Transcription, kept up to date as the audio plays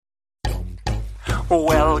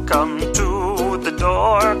Welcome to the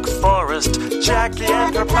Dork Forest. Jackie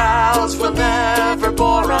and her pals will never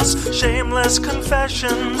bore us. Shameless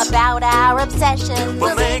confessions about our obsessions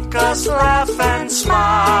will make us laugh and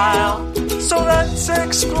smile. So let's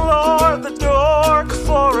explore the Dork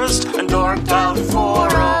Forest and dork out for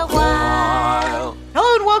a while.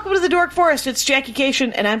 Hello and welcome to the Dork Forest. It's Jackie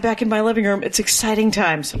Cation, and I'm back in my living room. It's exciting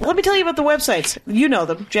times. Let me tell you about the websites. You know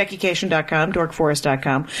them. JackieCation.com,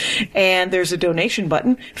 DorkForest.com. And there's a donation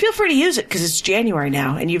button. Feel free to use it, because it's January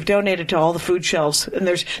now, and you've donated to all the food shelves, and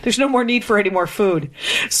there's no more need for any more food.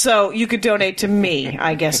 So you could donate to me,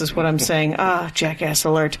 I guess is what I'm saying. Jackass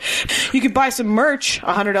alert. You could buy some merch,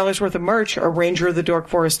 $100 worth of merch, a Ranger of the Dork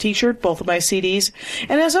Forest t-shirt, both of my CDs,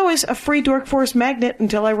 and as always, a free Dork Forest magnet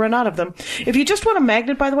until I run out of them. If you just want a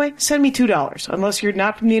magnet, by the way, send me $2. Unless you're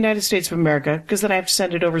not from the United States of America, because then I have to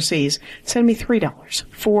send it overseas. Send me $3.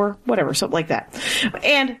 $4, whatever, something like that.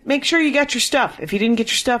 And make sure you got your stuff. If you didn't get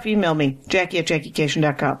your stuff, email me,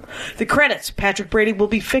 Jackie@JackieCation.com. The credits. Patrick Brady will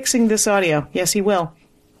be fixing this audio. Yes, he will.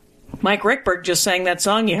 Mike Rickberg just sang that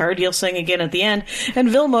song you heard. He'll sing again at the end. And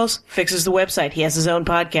Vilmos fixes the website. He has his own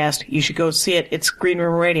podcast. You should go see it. It's Green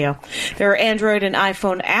Room Radio. There are Android and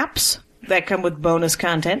iPhone apps that come with bonus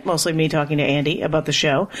content, mostly me talking to Andy about the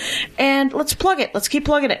show. And let's plug it. Let's keep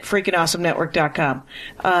plugging it. FreakingAwesomeNetwork.com.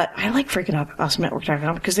 I like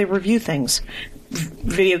FreakingAwesomeNetwork.com because they review things.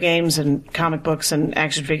 Video games and comic books and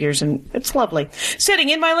action figures, and it's lovely. Sitting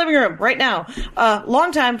in my living room right now, a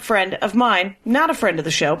longtime friend of mine, not a friend of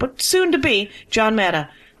the show, but soon to be, John Matta.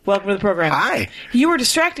 Welcome to the program. Hi. You were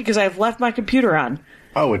distracted because I've left my computer on.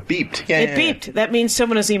 Oh, it beeped. Yeah, it beeped. Yeah. That means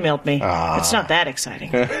someone has emailed me. It's not that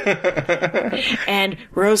exciting. And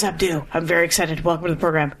Rose Abdoo, I'm very excited. Welcome to the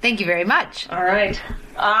program. Thank you very much. All right.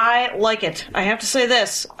 I like it. I have to say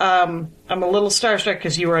this. I'm a little starstruck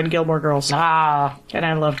because you were on Gilmore Girls. Ah. And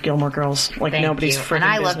I loved Gilmore Girls like Thank nobody's you. freaking And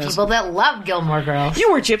I business. love people that love Gilmore Girls.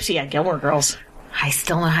 You were Gypsy on Gilmore Girls. I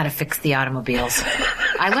still know how to fix the automobiles.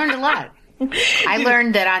 I learned a lot. I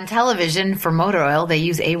learned that on television for motor oil, they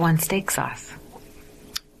use A1 steak sauce.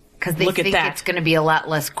 Because they think it's going to be a lot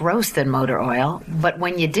less gross than motor oil. But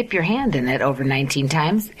when you dip your hand in it over 19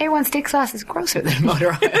 times, A1 steak sauce is grosser than motor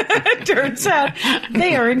oil. It turns out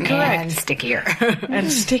they are incorrect. And stickier.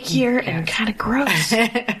 And stickier and kind of gross.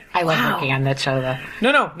 I love working on that show, though.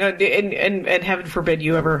 No. And heaven forbid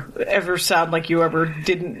you ever sound like you ever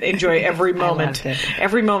didn't enjoy every moment.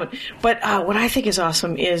 Every moment. But what I think is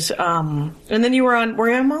awesome is, and then you were on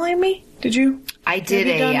Molly and Me? Did you? I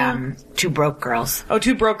did Two Broke Girls. Oh,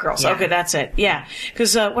 Two Broke Girls. Yeah. Okay, that's it. Yeah.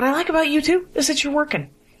 Because what I like about you two is that you're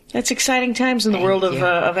working. It's exciting times in the world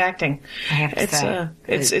of acting. I have to say.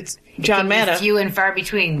 It's John Matta. Few and far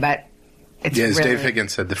between, but it's as really... Dave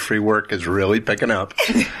Higgins said, the free work is really picking up.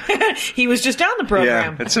 He was just on the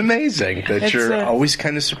program. Yeah, it's amazing that you're always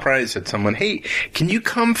kind of surprised at someone. Hey, can you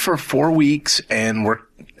come for 4 weeks and work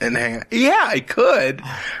and hang out? Yeah, I could.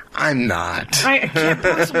 I'm not. I can't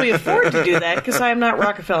possibly afford to do that because I'm not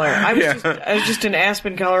Rockefeller. I was just in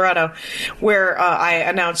Aspen, Colorado, where I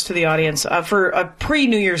announced to the audience for a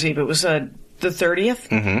pre-New Year's Eve. It was the 30th,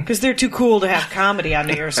 because they're too cool to have comedy on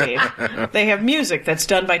New Year's Eve. They have music that's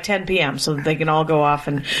done by 10 p.m. so that they can all go off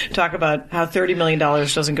and talk about how $30 million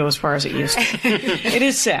doesn't go as far as it used to. It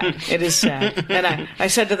is sad. It is sad. And I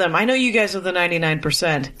said to them, I know you guys are the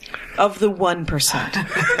 99% of the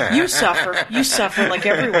 1%. You suffer like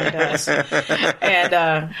everyone does. And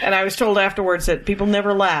I was told afterwards that people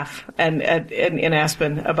never laugh in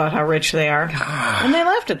Aspen about how rich they are. And they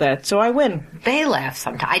laughed at that, so I win. They laugh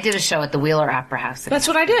sometimes. I did a show at the Wheeler Opera House. That's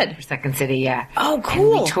what I did. Second City, yeah. Oh,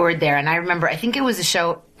 cool. And we toured there, and I remember, I think it was a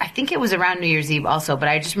show, I think it was around New Year's Eve also, but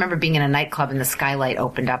I just remember being in a nightclub and the skylight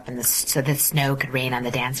opened up so the snow could rain on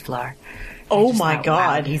the dance floor. Oh my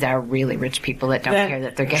God! Wow, these are really rich people that don't care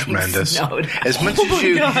that they're getting snowed. As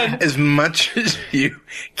much as you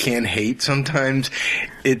can hate sometimes,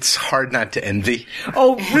 it's hard not to envy.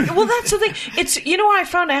 Oh well, that's the thing. It's I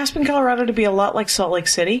found Aspen, Colorado to be a lot like Salt Lake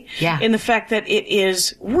City. Yeah. In the fact that it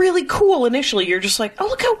is really cool initially. You're just like, oh,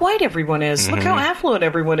 look how white everyone is. Look how affluent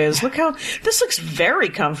everyone is. Look how this looks very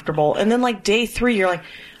comfortable. And then like day 3, you're like,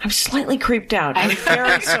 I'm slightly creeped out. I'm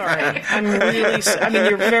very sorry.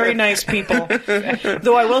 You're very nice people.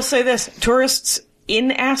 Though I will say this, tourists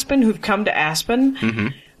in Aspen who've come to Aspen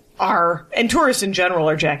and tourists in general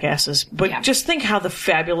are jackasses. But just think how the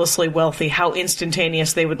fabulously wealthy, how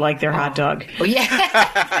instantaneous they would like their hot dog. Oh, yeah.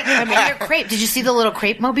 I mean, their crepe. Did you see the little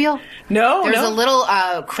crepe mobile? No, There's a little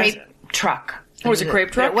crepe truck. Oh, it was a crepe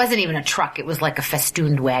truck? It wasn't even a truck. It was like a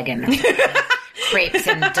festooned wagon. crepes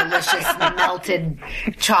and delicious melted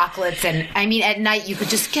chocolates. And I mean, at night you could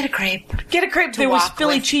just get a crepe. There was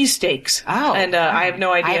Philly cheesesteaks. Oh. And I have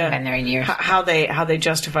no idea. I haven't been there in years. How they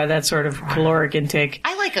justify that sort of caloric intake.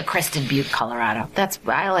 I like a Crested Butte, Colorado.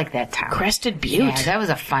 I like that town. Crested Butte? Yeah, that was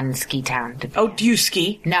a fun ski town. Oh, do you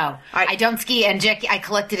ski? No, I don't ski. And Jackie, I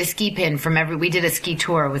collected a ski pin from we did a ski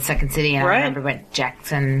tour with Second City, and I remember went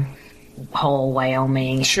Jackson Hole,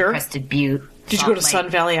 Wyoming, Crested Butte. Did you go to Sun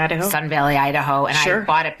Valley, Idaho? Sun Valley, Idaho, and I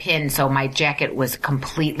bought a pin, so my jacket was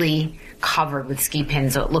completely covered with ski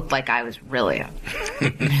pins, so it looked like I was really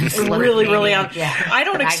really on. Yeah. I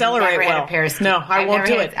don't accelerate well. No, I won't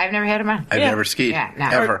do it. I've never had them on. I've never skied. Yeah, no.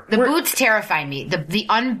 Ever. The boots terrify me. The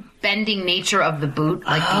unbending nature of the boot,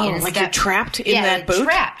 like the instep. Like you're trapped in that boot?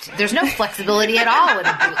 Trapped. There's no flexibility at all in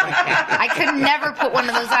a boot like that. I could never put one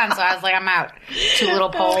of those on, so I was like, I'm out. 2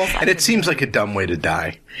 little poles. And it seems like a dumb way to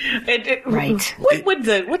die. Right.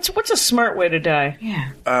 What's a smart way to die?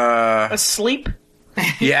 Yeah. Asleep?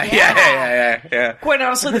 Yeah. Quite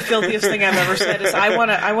honestly, the filthiest thing I've ever said is I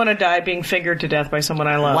want to die being fingered to death by someone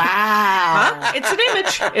I love. Wow. Huh? It's an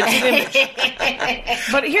image.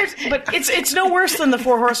 But it's no worse than the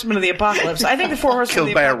 4 Horsemen of the Apocalypse. I think the 4 Horsemen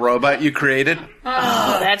Killed by a robot you created.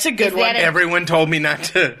 Oh, that's a good one. Everyone told me not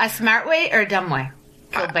to. A smart way or a dumb way?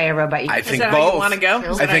 Killed by a robot. I think both. How you want to go?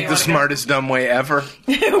 I think the smartest dumb way ever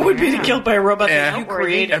would be to kill by a robot that you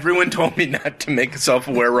created. Everyone told me not to make a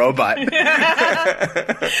self-aware robot.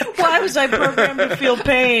 Why was I programmed to feel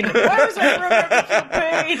pain? I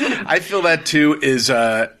feel that too is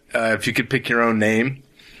if you could pick your own name.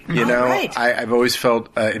 You know, right. I've always felt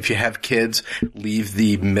if you have kids, leave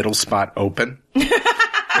the middle spot open. You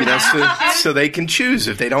know, so they can choose.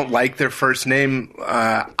 If they don't like their first name,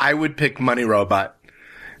 I would pick Money Robot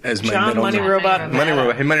as my middle name. Robot. Money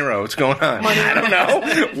Robot. Hey, Money Robot, what's going on? I don't know.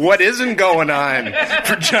 What isn't going on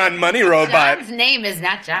for John Money Robot? John's name is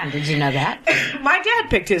not John. Did you know that? My dad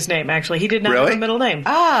picked his name, actually. He did not have a middle name.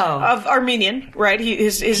 Oh. Of Armenian, right?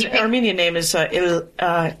 His Armenian name is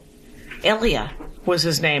Elia was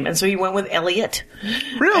his name. And so he went with Elliot.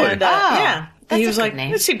 Really? And, yeah. That's he was a like, good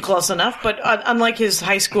name. it seemed close enough, but unlike his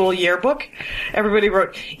high school yearbook, everybody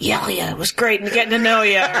wrote, Yelia, it was great and getting to know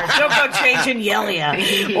you, or don't go changing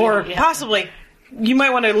Yelia, or possibly, you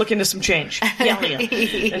might want to look into some change.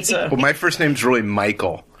 Yelia. Well, my first name's really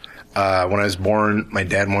Michael. When I was born, my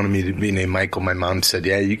dad wanted me to be named Michael. My mom said,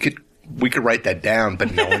 yeah, we could write that down,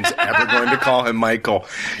 but no one's ever going to call him Michael.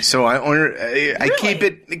 So I keep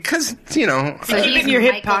it because, you know. So keep it in your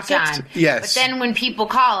hip Michael pocket. John. Yes. But then when people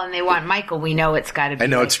call and they want Michael, we know it's got to be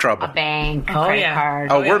it's trouble. A bank, a credit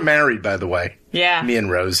card. Oh, we're married, by the way. Yeah. Me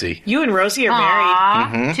and Rosie. You and Rosie are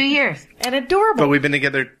Aww, married. 2 years. And adorable. But we've been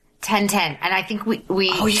together 10-10. And I think we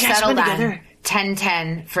you guys settled been on together?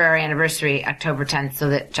 10-10 for our anniversary, October 10th, so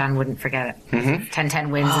that John wouldn't forget it.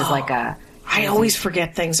 10-10 wins is like a... I always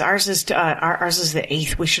forget things. Ours is the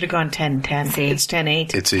 8th. We should have gone 10-10. See? It's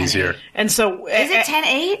 10-8. It's easier. And so Is it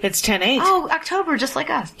 10-8? It's 10-8. Oh, October, just like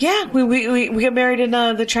us. Yeah, we got married in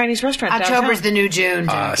the Chinese restaurant. October's downtown. the new June,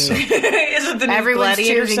 Jackie. Awesome. Is it the new Everyone's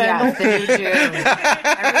gladiator choosing sandal? the new June.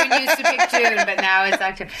 Everyone used to pick June, but now it's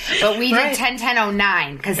October. But we did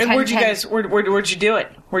 10-10-09 because. And where'd you guys? Where'd you do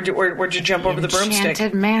it? Where'd you jump over the broomstick?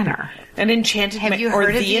 Enchanted Manor. An Enchanted Have you or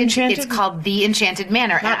heard of the Enchanted? It's called The Enchanted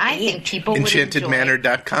Manor, and I think people would enjoy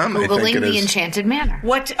EnchantedManor.com. I think Googling it The is. Enchanted Manor.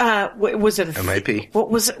 What was it? MIP. What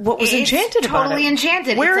was enchanted about it? Totally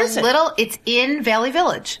enchanted. Where it's is a it? little. It's in Valley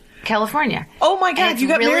Village, California. Oh my God! And You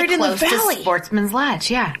got really married in the close to valley. Sportsman's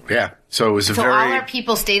Lodge. Yeah. Yeah. So it was a So very. all our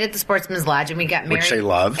people stayed at the Sportsman's Lodge, and we got married they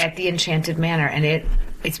love. at the Enchanted Manor, and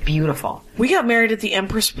it's beautiful. We got married at the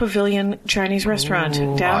Empress Pavilion Chinese restaurant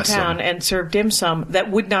downtown awesome. and served dim sum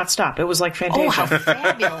that would not stop. It was like Fantasia. Oh, how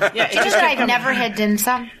fabulous! Yeah, it Do you know just that kept I've coming. never had dim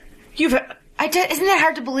sum? You've Isn't that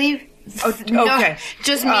hard to believe? okay.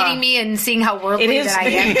 Just meeting me and seeing how worldly It is. that I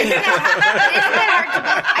am. Isn't that hard to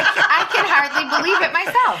believe? I can hardly believe it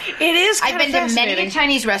myself. It is. I've been to many fascinating. a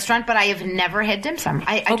Chinese restaurant, but I have never had dim sum.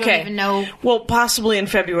 I don't even know. Well, possibly in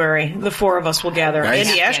February, the 4 of us will gather. Nice.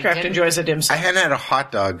 Andy Yeah, Ashcraft dim- enjoys a dim sum. I hadn't had a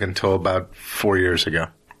hot dog until about 4 years ago.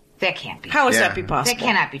 That can't be. How is Yeah. that be possible? That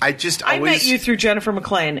cannot be. I met you through Jennifer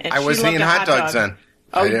McLean. And I she wasn't loved eating a hot dogs dog. then.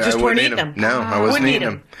 Oh, you just I weren't wouldn't eating eat them. No, I wasn't eating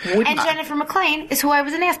them. And Jennifer McLean is who I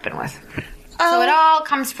was in Aspen with. So it all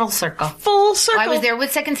comes full circle. Full circle. Well, I was there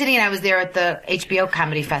with Second City, and I was there at the HBO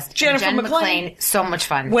Comedy Fest. Jennifer Jen McLean. so much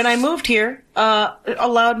fun. When I moved here,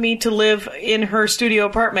 allowed me to live in her studio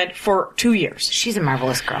apartment for 2 years. She's a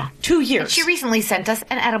marvelous girl. 2 years. And she recently sent us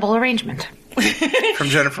an edible arrangement. From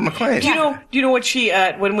Jennifer McLean. Do you know what she,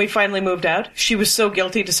 when we finally moved out, she was so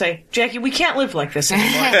guilty to say, Jackie, we can't live like this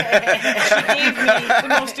anymore. She gave me the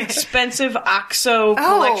most expensive OXO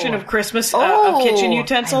collection of Christmas of kitchen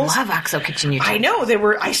utensils. I love OXO kitchen utensils. I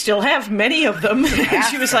know, I still have many of them. And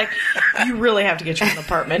she was like, you really have to get you an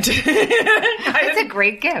apartment. It's a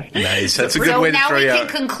great gift. Nice. That's a good way to throw you out. So now we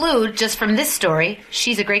can conclude, just from this story,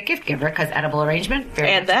 she's a great gift giver because edible arrangement,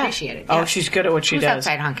 very much appreciated. Oh, she's good at what she Who's does.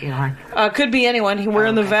 outside honking horn? Could be anyone. We're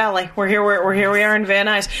in the valley. We're here we are in Van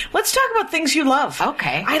Nuys. Let's talk about things you love.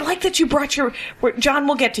 Okay. I like that you brought John,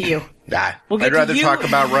 we'll get to you. Nah, We'll I'd rather talk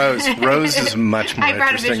about Rose. Rose is much more I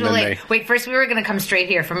brought a interesting visual than aid. me. Wait, first we were going to come straight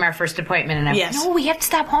here from our first appointment, and no, we have to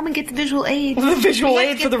stop home and get the visual aid. The visual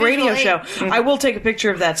aid for the radio show. Mm-hmm. I will take a picture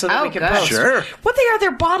of that so that we can post. Sure. What they are,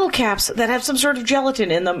 they're bottle caps that have some sort of gelatin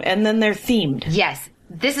in them, and then they're themed. Yes,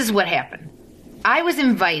 this is what happened. I was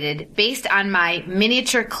invited based on my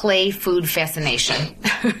miniature clay food fascination.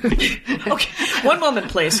 Okay, one moment,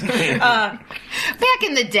 please. Back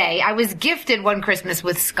in the day, I was gifted one Christmas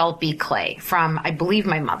with Sculpey clay from, I believe,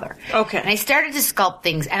 my mother. Okay. And I started to sculpt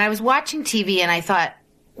things, and I was watching TV, and I thought,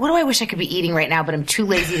 what do I wish I could be eating right now, but I'm too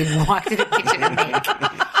lazy to walk to the kitchen and make?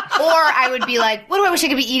 Or I would be like, what do I wish I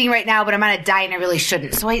could be eating right now, but I'm on a diet and I really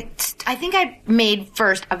shouldn't. So I think I made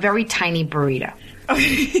first a very tiny burrito. So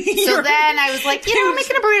then I was like,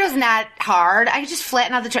 making a burrito's not hard. I just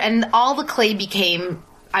flatten out the tray, and all the clay became,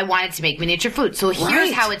 I wanted to make miniature food. So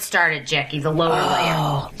here's how it started, Jackie, the lower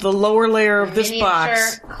layer. The lower layer of this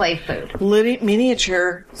box. Miniature clay food.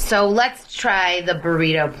 Miniature. So let's try the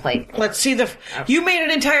burrito plate. Let's see you made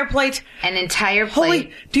an entire plate. An entire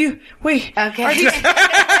plate. Wait. Okay. Are these,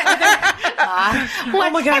 oh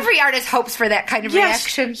my God. Every artist hopes for that kind of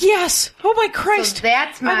reaction. Yes. Oh my Christ. So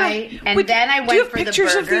that's then I went for the burger. Do you have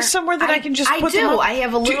pictures of these somewhere that I can just put them up? I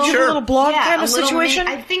have a little, a little blog kind of situation?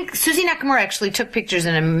 I think Susie Nakamura actually took pictures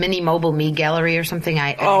in a mini mobile me gallery or something.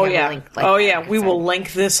 I have a link like we will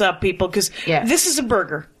link this up, people, because this is a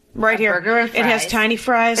burger. Right here. Burger and fries. It has tiny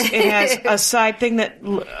fries. It has a side thing that.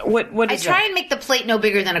 What is that? I try and make the plate no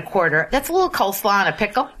bigger than a quarter. That's a little coleslaw and a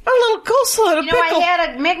pickle. A little coleslaw and a pickle. I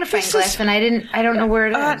had a magnifying glass and I don't know where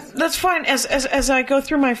it is. That's fine. As I go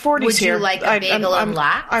through my 40s Would here. you like a bagel and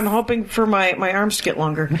lox? I'm hoping for my arms to get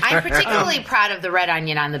longer. I'm particularly proud of the red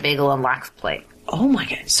onion on the bagel and lox plate. Oh my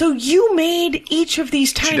God! So you made each of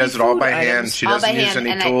these tiny. She does it all by items. hand. She doesn't use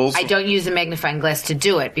any tools. I don't use a magnifying glass to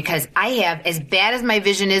do it because I have, as bad as my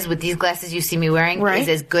vision is with these glasses you see me wearing, is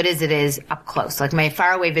as good as it is up close. Like my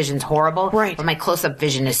faraway vision's horrible, but my close-up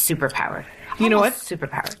vision is super powered. You know what? Super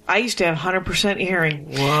powered. I used to have 100% hearing.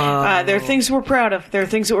 Whoa. There are things we're proud of. And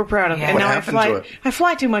Yeah. now I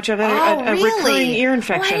fly too much. I've had a recurring ear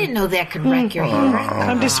infection. Oh, I didn't know that could wreck your hearing.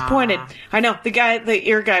 I'm disappointed. I know. The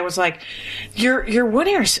ear guy was like, your one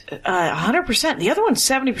ear's 100%. The other one's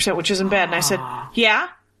 70%, which isn't bad. And I said, yeah.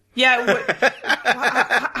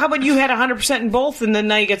 How about you had 100% in both, and then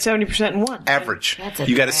now you get 70% in one? Average.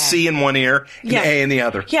 You got a C in one ear, and A in the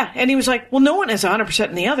other. Yeah, and he was like, well, no one has 100%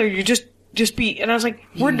 in the other. You just be, and I was like,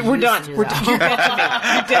 we're done. You're dead to me. You're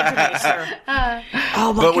dead to me, sir.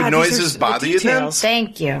 Oh my God, would noises bother you then?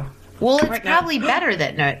 Thank you. Well, it's probably better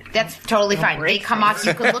that that's totally fine. They come off.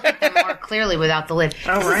 You can look at them more clearly without the lid.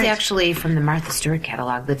 This is actually from the Martha Stewart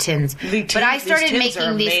catalog, the tins. But I started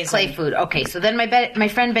making these clay food. Okay, so then my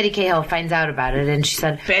friend Betty Cahill finds out about it, and she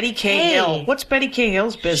said, Betty Cahill. What's Betty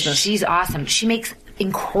Cahill's business? She's awesome. She makes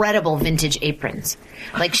incredible vintage aprons.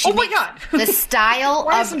 Like she my God. The style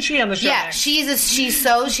Why of, isn't she on the show? Yeah, she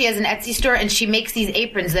sews, she has an Etsy store, and she makes these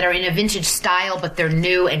aprons that are in a vintage style, but they're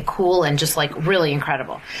new and cool and just like really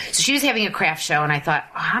incredible. So she was having a craft show, and I thought,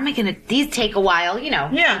 how am I going to, these take a while,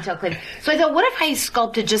 detail clay. So I thought, what if I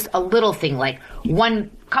sculpted just a little thing, like one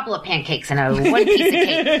couple of pancakes and one piece of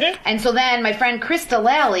cake. And so then my friend Krista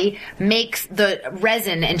Lally makes the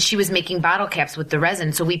resin, and she was making bottle caps with the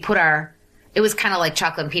resin. So we put it was kind of like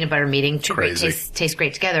chocolate and peanut butter meeting. Taste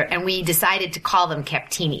great together. And we decided to call them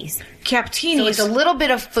captinis. Captinis. So it's a little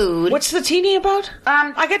bit of food. What's the teeny about?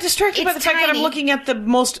 I got distracted by the fact that I'm looking at the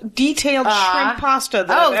most detailed shrimp pasta that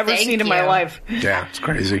I've ever seen in my life. Yeah, it's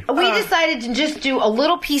crazy. We decided to just do a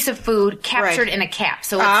little piece of food captured in a cap.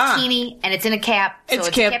 So it's teeny and it's in a cap. So it's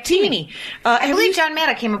captini. I believe John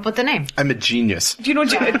Matta came up with the name. I'm a genius. Do you know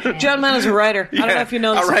John Matta's a writer? I don't know if you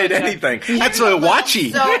know this. I'll write anything. That's a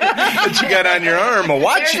watchy that you that on your arm, a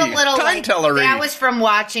watchy. There's a little time tellery. That was from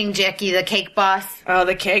watching Jackie the Cake Boss. Oh,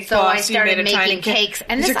 the Cake so Boss. So I started making cakes.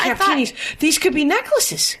 And these are captinis. These could be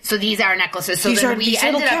necklaces. So these are necklaces. So then we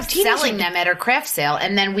ended up selling them at our craft sale,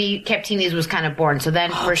 and then Captinis was kind of born. So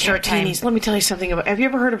then for a short time. Let me tell you something about. Have you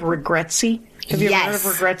ever heard of Regretsy? Have you ever heard of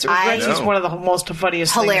Regretsy? Regretsy is one of the most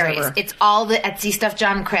funniest things ever. It's all the Etsy stuff.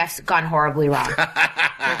 John Craft's gone horribly wrong.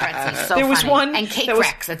 Regretsy's so there was funny. one and Cake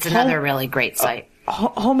Rex. That's another really great site.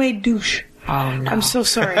 Homemade douche. Oh no! I'm so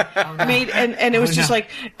sorry. Made and it was just like,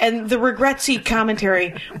 and the Regretsy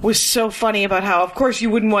commentary was so funny about how, of course, you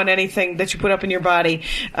wouldn't want anything that you put up in your body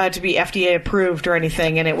to be FDA approved or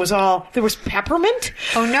anything, and it was all there was peppermint.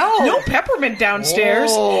 Oh no! No peppermint downstairs.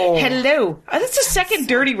 Oh. Hello. That's the second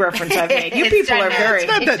dirty reference I've made. You people are very.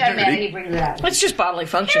 It's not that dirty. He brings it up. It's just bodily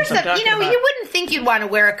functions. You wouldn't think you'd want to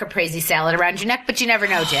wear a caprese salad around your neck, but you never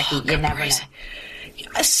know, Jackie. You never know.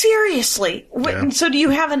 Seriously. Yeah. So do you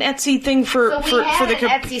have an Etsy thing for the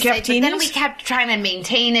Etsy site, but then we kept trying to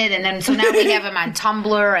maintain it, and then so now we have them on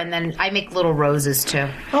Tumblr, and then I make little roses too.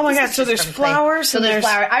 Oh my God! So there's flowers. So there's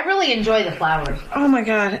flowers. I really enjoy the flowers. Oh my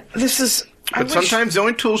God! This is. But sometimes the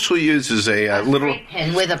only tool she'll use is a little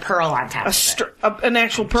pin with a pearl on top of it. An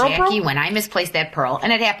actual pearl. Jackie, when I misplace that pearl,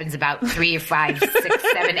 and it happens about 3 or 5,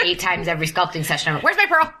 6, 7, 8 times every sculpting session. I'm like, where's my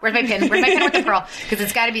pearl? Where's my pin? Where's my pin with the pearl? Because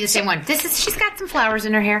it's got to be the same one. She's got some flowers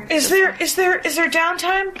in her hair. Is there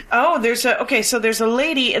downtime? Oh, there's a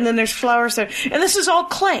lady, and then there's flowers there, and this is all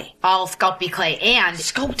clay. All Sculpey clay and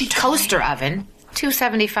toaster oven.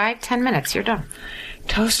 275, 10 minutes. You're done.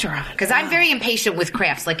 Toaster oven. Because I'm very impatient with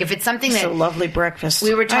crafts. Like if it's something it's a lovely breakfast.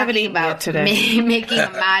 We were talking about today, making a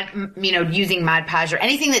Mod, using Mod Podge or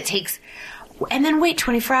anything that takes, and then wait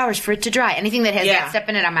 24 hours for it to dry. Anything that has that step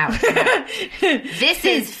in it, I'm out. This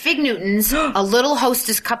is Fig Newtons, a little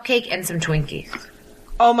Hostess cupcake, and some Twinkies.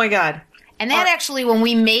 Oh my God. And that actually, when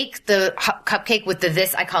we make the cupcake with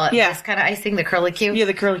this, I call it this kind of icing, the curly Q. Yeah,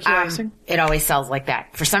 the curly Q icing. It always sells like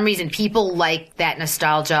that. For some reason, people like that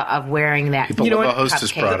nostalgia of wearing that. People love a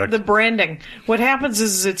Hostess product. The branding. What happens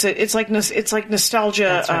is it's like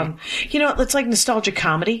nostalgia. Right. It's like nostalgia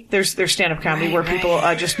comedy. There's stand-up comedy where people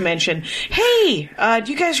just mention, "Hey,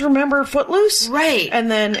 do you guys remember Footloose?" Right. And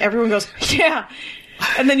then everyone goes, "Yeah."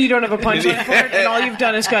 And then you don't have a punchline for it, and all you've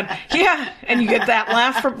done is gone, yeah, and you get that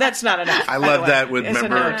laugh from. That's not enough. I love that with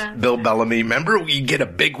Bill Bellamy. Remember, you get a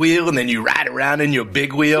big wheel, and then you ride around in your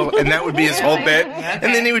big wheel, and that would be his whole bit.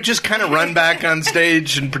 And then he would just kind of run back on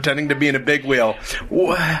stage and pretending to be in a big wheel.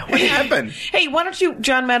 What happened? Hey, why don't you,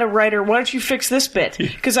 John Matta, writer? Why don't you fix this bit?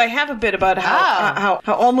 Because I have a bit about how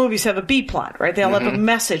all movies have a B plot, right? They all have a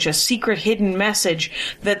message, a secret hidden message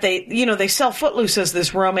that they sell Footloose as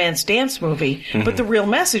this romance dance movie, but the real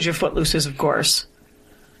message of Footloose is, of course,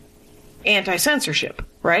 anti-censorship,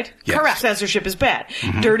 right? Yes. Correct. Censorship is bad.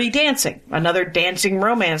 Mm-hmm. Dirty Dancing, another dancing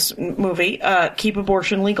romance movie, keep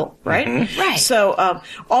abortion legal, right? Mm-hmm. Right. So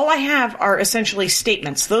all I have are essentially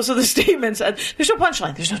statements. Those are the statements. There's no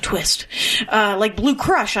punchline. There's no twist. Like Blue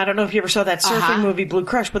Crush. I don't know if you ever saw that surfing movie, Blue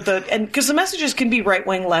Crush, but because the messages can be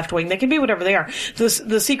right-wing, left-wing. They can be whatever they are.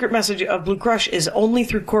 The secret message of Blue Crush is only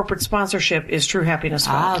through corporate sponsorship is true happiness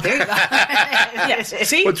found. Oh, there you go. Yes.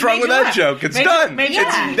 See? What's wrong with that joke? It's done.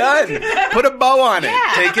 It's done. Put a bow on it.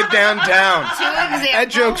 Yeah. Take it downtown. 2 examples. That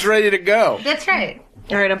joke's ready to go. That's right.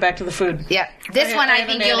 All right, I'm back to the food. Yeah. This one I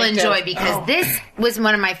think you'll enjoy because this was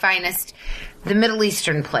one of my finest, the Middle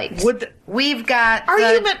Eastern plates. We've got...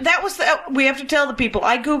 we have to tell the people,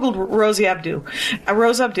 I Googled Rose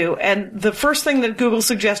Abdoo, and the first thing that Google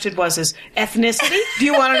suggested was ethnicity. Do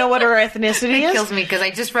you want to know what her ethnicity is? It kills me because I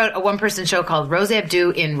just wrote a one-person show called Rose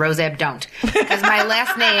Abdoo in Rose Abdon't. Because my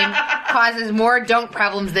last name causes more don't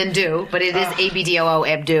problems than do, but it is Abdoo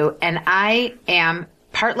Abdoo, and I am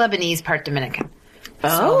part Lebanese, part Dominican.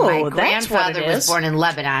 So my grandfather was born in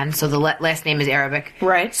Lebanon, so the last name is Arabic.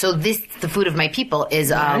 Right. So the food of my people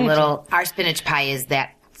is our spinach pie is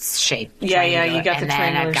that shape. Yeah, you got the triangular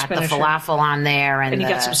and then I've got the spinach. falafel on there. And you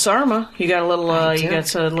got some sarma. You got a little, and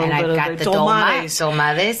bit I've of got the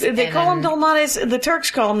dolmades. They call them dolmades. The Turks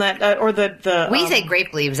call them that, or the... We say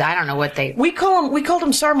grape leaves. I don't know what they... We called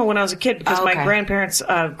them sarma when I was a kid because my grandparents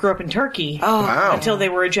grew up in Turkey until they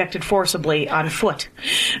were ejected forcibly on foot.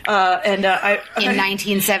 In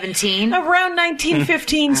 1917? Around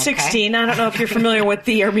 1915, 16. I don't know if you're familiar with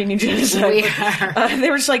the Armenian genocide. We are. They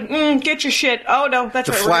were just like, get your shit. Oh, no, that's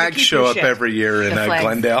right. flags show up every year in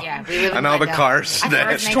Glendale. Yeah, we live in on all the Glendale. cars.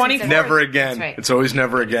 That's 24. Never again. Right. It's always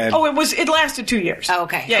never again. Oh, it lasted 2 years. Oh,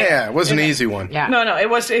 okay. Yeah, it was an easy one. Yeah. No, it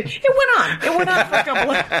went on. It went on for a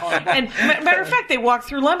couple of... And matter of fact, they walked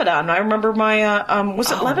through Lebanon. I remember my,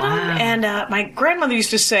 was it Lebanon? Wow. And my grandmother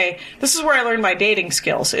used to say, this is where I learned my dating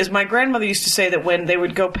skills, is my grandmother used to say that when they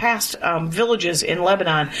would go past villages in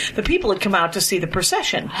Lebanon, the people would come out to see the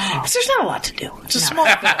procession. Because there's not a lot to do. It's a small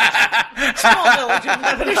village. Small village in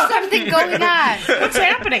Lebanon. There's something going on. What's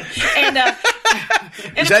happening? And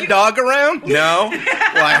is that dog around? No.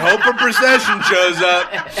 Well, I hope a procession shows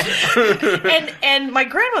up. and my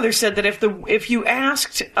grandmother said that if you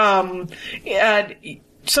asked,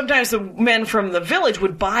 sometimes the men from the village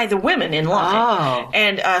would buy the women in line. Oh.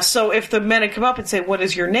 And so if the men had come up and say, "What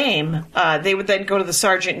is your name?" They would then go to the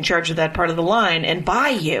sergeant in charge of that part of the line and buy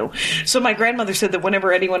you. So my grandmother said that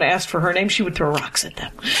whenever anyone asked for her name, she would throw rocks at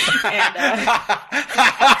them. And,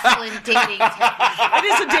 Excellent dating technique. it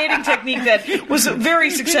is a dating technique that was very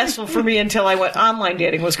successful for me until online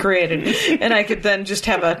dating was created. And I could then just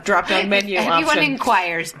have a drop-down menu Everyone option.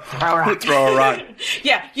 inquires. Throw a rock. Throw a rock.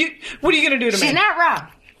 Yeah, what are you going to do to me? She's not wrong.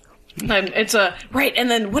 And it's right, and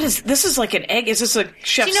then this is like an egg? Is this a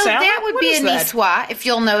chef salad? That would What be is a that? niçoise, if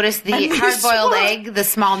you'll notice the A hard-boiled niçoise. egg, the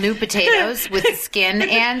small new potatoes with the skin,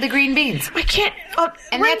 and the green beans. I can't.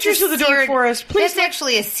 And Rangers a of the Dark seared- Forest, please. That's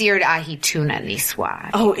actually a seared ahi tuna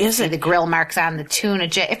niçoise. Oh, is See it? the grill marks on the tuna.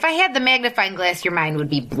 If I had the magnifying glass, your mind would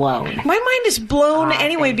be blown. My mind is blown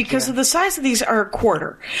anyway thank because you. of the size of these are a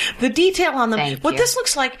quarter. The detail on them. Thank What you. this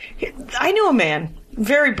looks like, I knew a man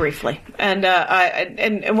very briefly, and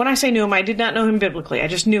and when I say knew him, I did not know him biblically. I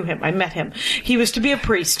just knew him. I met him. He was to be a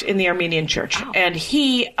priest in the Armenian church, and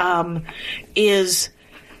he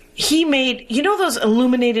he made those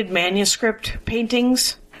illuminated manuscript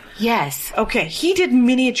paintings. Yes. Okay, he did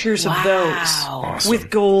miniatures of those Awesome. with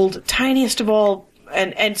gold, tiniest of all,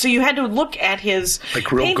 and so you had to look at his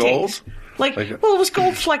Like real paintings. gold? Well, it was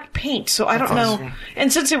gold flecked paint, so I don't know. Awesome.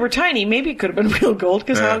 And since they were tiny, maybe it could have been real gold,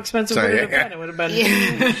 because Yeah. how expensive So, would it have yeah. been? It would have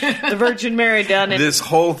been the Virgin Mary done. And This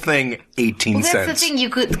whole thing, 18 Well, cents. that's the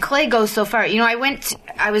thing. Clay goes so far.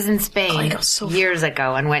 I was in Clay Spain goes so far. years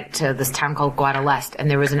ago and went to this town called Guadalest, and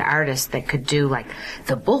there was an artist that could do like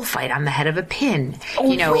the bullfight on the head of a pin. Oh,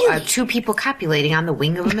 really? Two people copulating on the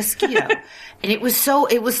wing of a mosquito. And he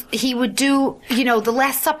would do, the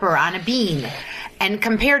Last Supper on a bean. And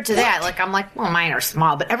compared to that, I'm like, well, mine are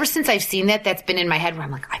small. But ever since I've seen that, that's been in my head where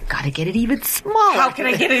I'm like, I've got to get it even smaller. How can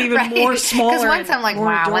I get it even more smaller Because once and I'm like, more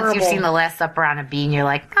wow, once you've adorable? seen the Last Supper on a bean, you're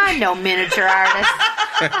like, I'm no miniature artist.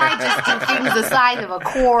 I just do things the size of a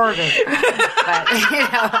quarter.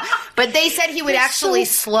 But they said he would actually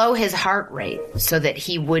slow his heart rate so that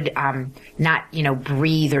he would not,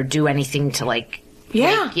 breathe or do anything to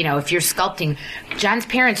Yeah. if you're sculpting, John's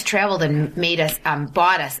parents traveled and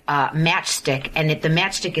bought us a matchstick, and the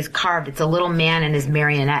matchstick is carved. It's a little man and his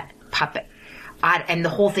marionette puppet. And the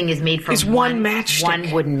whole thing is made from It's one matchstick.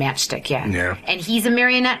 One wooden matchstick, yeah. Yeah. And he's a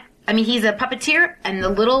marionette. He's a puppeteer, and the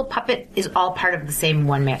little puppet is all part of the same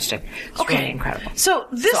one matchstick. It's really incredible. So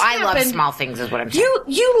I love happened- small things, is what I'm saying.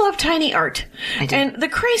 You love tiny art. I do. And the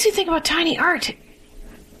crazy thing about tiny art,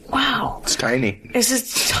 wow, It's tiny. is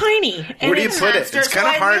it's tiny. And Where do you it's put it? monster, It's kind so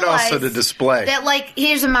of I hard also realized to display. That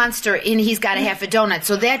here's a monster and he's got a half a donut.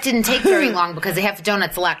 So that didn't take very long because a half a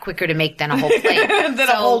donut's a lot quicker to make than a whole plate. than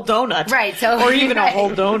a whole donut. Right. So Or even a whole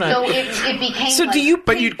donut. So it became So do you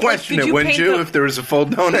But paint- you'd question did it, wouldn't paint you, the- if there was a full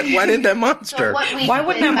donut? Why didn't that monster? Why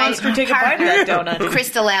wouldn't that monster take a bite of that donut?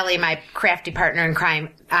 Crystal Alley, my crafty partner in crime,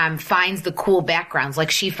 finds the cool backgrounds.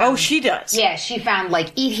 Like she found. Oh, she does. Yeah, she found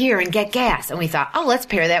eat here and get gas, and we thought, let's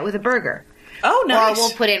pair that with a burger. Oh, nice. Or we'll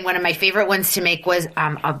put in one of my favorite ones to make was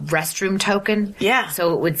a restroom token. Yeah.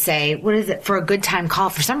 So it would say, what is it? For a good time call.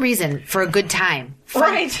 For some reason, for a good time. Fun,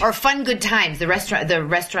 Right. Or fun good times. The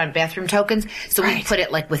restaurant bathroom tokens. So we Right. put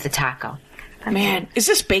it with the taco. Man, is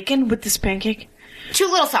this bacon with this pancake? 2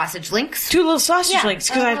 little sausage links. 2 little sausage Yeah, links,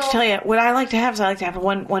 because a I have to little- tell you, what I like to have is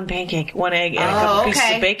one pancake, 1 egg, and a couple Oh, pieces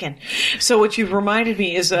okay. of bacon. So what you've reminded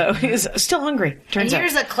me is still hungry, And turns out.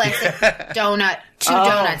 here's a classic donut. 2 Oh,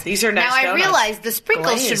 donuts. these are nice Now I donuts. realize the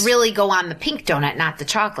sprinkles Glazed. should really go on the pink donut, not the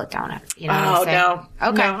chocolate donut. You know what I'm saying? no.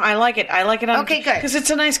 Okay. No, I like it. I like it on, Okay, good. because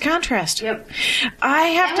it's a nice contrast. Yep. I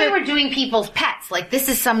have And to... we were doing people's pets. This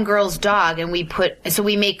is some girl's dog, and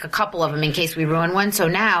we make a couple of them in case we ruin one. So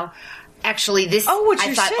now Actually, this what I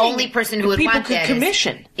you're thought saying, only person who would people want could that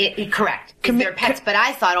commission. Correct. Their pets, but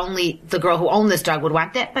I thought only the girl who owned this dog would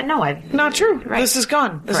want that. But no, not true. Right. This is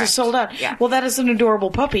gone. This Correct. is sold out. Yeah. Well, that is an adorable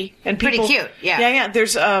puppy, and people, pretty cute. Yeah, yeah.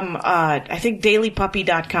 There's I think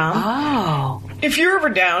dailypuppy.com. Oh, if you're ever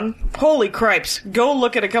down, holy cripes, go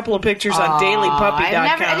look at a couple of pictures on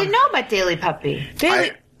dailypuppy.com. I didn't know about Daily Puppy.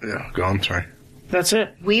 Go. I'm sorry. That's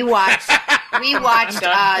it. We watched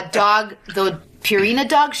the Purina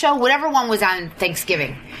dog show, whatever one was on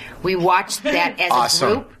Thanksgiving. We watched that as a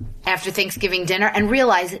group after Thanksgiving dinner and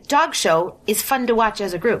realized dog show is fun to watch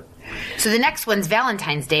as a group. So the next one's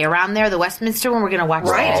Valentine's Day around there, the Westminster one. We're going to watch.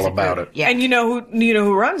 We're that all about it. Yeah. And you know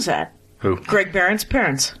who runs that? Who? Greg Barron's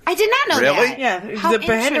parents. I did not know Really? that. Yeah, How the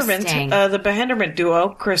Behenderment duo,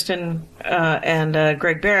 Kristen and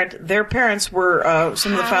Greg Barrett. Their parents were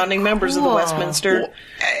some of the founding members of the Westminster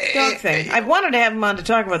dog thing. I wanted to have him on to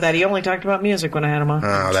talk about that. He only talked about music when I had him on.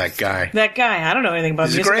 Oh, that guy. That guy. I don't know anything about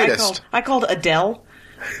He's music. the greatest. I called Adele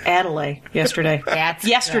Adelaide yesterday. That's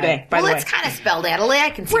yesterday, right. by the way. Well, it's kind of spelled Adelaide.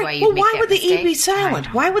 I can see why you'd well, make why that would the mistake. E be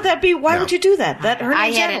silent? Why would that be? Why would you do that? That her I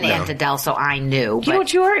name's had an Adelaide. Aunt Adele, so I knew. You know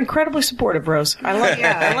what? You are incredibly supportive, Rose. I like it.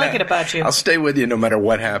 I like it about you. I'll stay with you no matter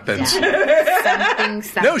what happens.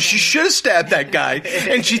 something. No, she should have stabbed that guy,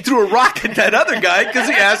 and she threw a rock at that other guy because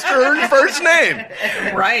he asked her her first name.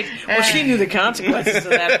 Right. Well, she knew the consequences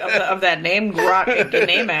of that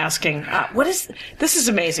name asking. What is this? Is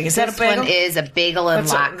amazing. Is that a This bagel? one is a bagel and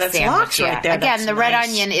lox that's sandwich. lox right there. Again, That's the red nice.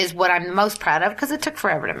 onion is what I'm most proud of because it took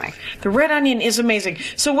forever to make. The red onion is amazing.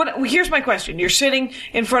 So here's my question. You're sitting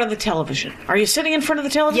in front of the television. Are you sitting in front of the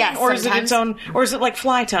television? Yes, Or is it sometimes. its own, or is it like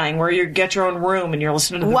fly tying where you get your own room and you're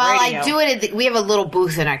listening to the Well, radio? I do it we have a little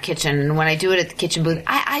booth in our kitchen, and when I do it at the kitchen booth,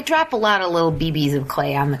 I drop a lot of little BBs of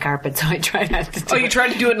clay on the carpet, so I try not to do Oh, you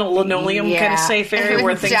tried to do it in a linoleum kind of safe area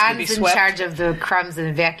where things can be John's swept? in charge of the crumbs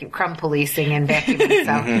and crumb policing and vacuuming,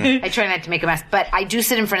 so I try not to make a mess. But I do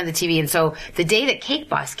sit in front of the TV, and so the day that Cake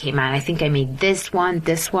Boss came on, I think I made this one.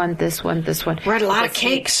 We had a lot of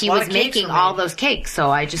cakes. He A lot was of cakes making were all made. those cakes, so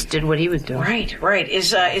I just did what he was doing. Right.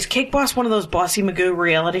 Is Cake Boss one of those Bossy Magoo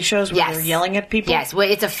reality shows where they're yelling at people? Yes, well,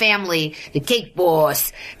 it's a family, the Cake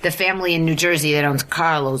Boss, the family in New Jersey that owns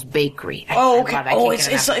Carlo's Bakery. Okay. I love it. I can't It's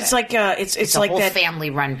get enough of it. like it's It's a like whole that.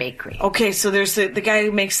 family-run bakery. Okay, so there's the guy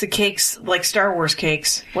who makes the cakes like Star Wars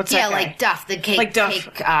cakes. What's Yeah, that guy? like Duff, the cake, Like Duff.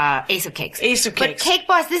 Ace of Cakes. Ace of Cakes. But Cake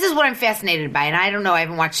Boss, this is what I'm fascinated by, and I don't know, I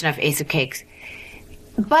haven't watched enough Ace of Cakes.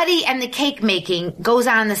 Buddy and the cake making goes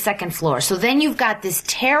on the second floor. So then you've got this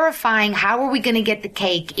terrifying, how are we going to get the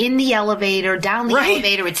cake in the elevator, down the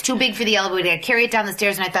elevator? It's too big for the elevator. I carry it down the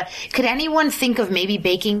stairs. And I thought, could anyone think of maybe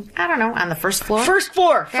baking, I don't know, on the first floor? First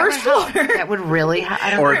floor. That would really,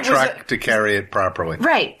 I don't Or know. a truck to carry it properly.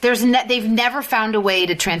 Right. They've never found a way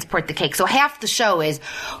to transport the cake. So half the show is,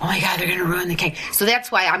 oh my God, they're going to ruin the cake. So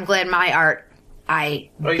that's why I'm glad my art, I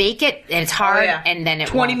bake it, and it's hard, and then it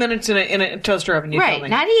 20 won't. minutes in a toaster oven, you Right. told me.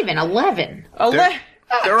 Not even 11.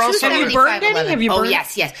 They're also Have you burned any? Have you Oh, burned?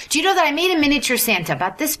 yes. Do you know that I made a miniature Santa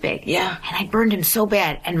about this big? Yeah. And I burned him so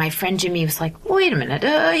bad. And my friend Jimmy was like, wait a minute.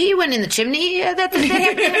 He went in the chimney. That happened to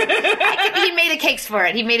him. He made a case for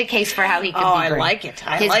it. He made a case for how he could be I burned. like it.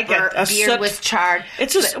 I His like it. A beard soot- was charred.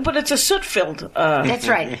 It's a soot-filled. That's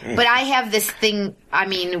right. But I have this thing. I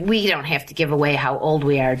mean, we don't have to give away how old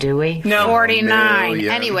we are, do we? No. 49. No,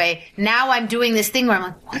 yeah. Anyway, now I'm doing this thing where I'm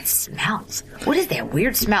like, what smells? What is that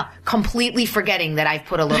weird smell? Completely forgetting that I've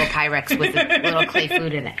put a little Pyrex with a little clay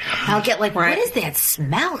food in it. And I'll get like, what is that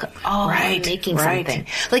smell? Oh, I'm making something.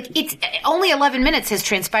 Like, it's only 11 minutes has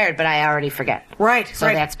transpired, but I already forget. Right. So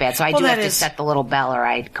that's bad. So I Well, do have that to is- set the little bell or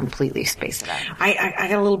I completely space it out. I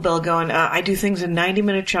got a little bell going. I do things in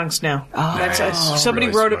 90-minute chunks now. Oh. Somebody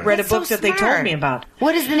Really read smart. a book that they told me about.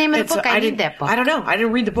 What is the name of the book? I need didn't- that book. I don't know. I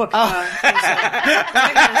didn't read the book. Oh.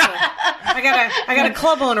 I got a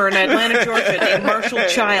club owner in Atlanta, Georgia, named Marshall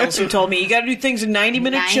Childs, who told me you got to do things in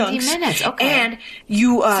 90-minute 90 chunks. minutes, okay. And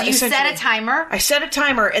you, So you set a timer? I set a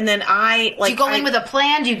timer, and then I Do you go in with a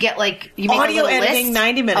plan? Do you get like you make audio a little editing list?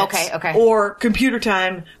 90 minutes. Okay. Or computer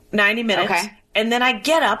time 90 minutes. Okay. And then I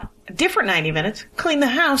get up, a different 90 minutes, clean the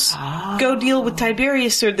house, go deal with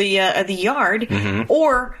Tiberius or the yard,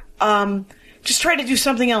 or just try to do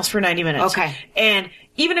something else for 90 minutes. Okay. And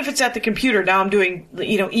even if it's at the computer, now I'm doing,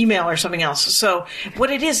 email or something else. So what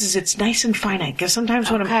it is it's nice and finite. Because sometimes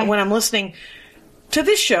when I'm listening to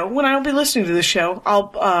this show, when I don't be listening to this show,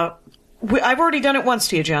 I've already done it once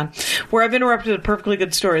to you, John, where I've interrupted a perfectly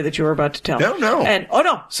good story that you were about to tell. No. And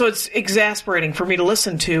so it's exasperating for me to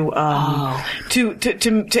listen to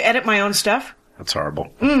edit my own stuff. That's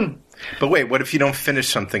horrible. But wait, what if you don't finish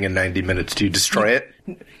something in 90 minutes? Do you destroy it?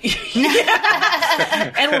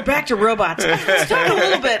 And we're back to robots. Let's talk a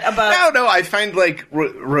little bit about... No, I find, like,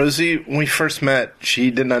 Rosie, when we first met,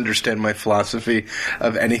 she didn't understand my philosophy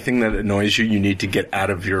of anything that annoys you, you need to get out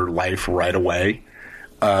of your life right away.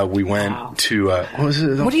 We went to, what was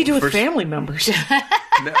it? What do you do with family members?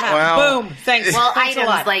 Well, Boom. Thanks. Well, Thanks a lot.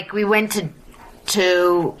 items like we went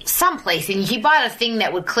to someplace and he bought a thing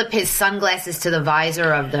that would clip his sunglasses to the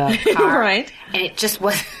visor of the car. Right. And it just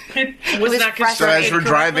was... It was not frustrating. so as we're correctly.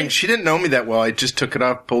 driving, she didn't know me that well. I just took it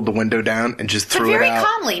off, pulled the window down, and just But threw it very out.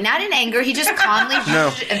 calmly, not in anger. He just calmly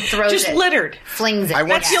and throws Just it. littered. Flings it. I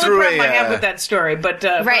went That's the only through problem I a, have with that story. But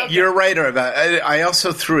Right. You're right about it. I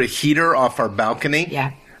also threw a heater off our balcony.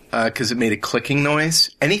 Yeah. Because it made a clicking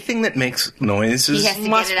noise. Anything that makes noises He has to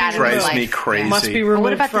Must get it be out of his drives life. me crazy. must be But removed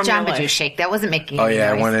what about the from your Jamba life. Juice shake? That wasn't making Oh, any yeah,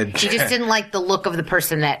 I noise. wanted- He just didn't like the look of the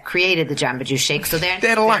person that created the Jamba Juice shake. So then They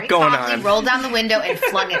had a lot very going calmly on. rolled down the window and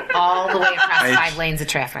flung it all the way across 5 lanes of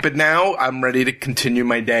traffic. But now I'm ready to continue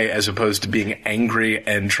my day as opposed to being angry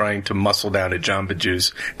and trying to muscle down a Jamba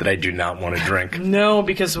Juice that I do not want to drink. No,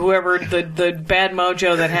 because whoever the bad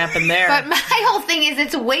mojo that happened there. But my whole thing is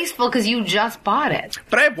it's wasteful because you just bought it.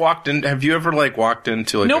 But I've walked in. Have you ever walked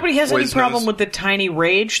into Nobody has any Quiznos? problem with the tiny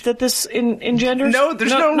rage that this engenders. No, there's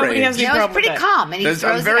no Nobody rage. has any No, he's problem pretty with that. calm, and he I'm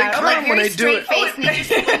throws very it out calm like when very I do straight it. face. And he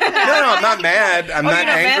just No, I'm not mad. I'm not you're not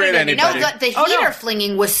mad angry at at anybody. anybody. No, the heater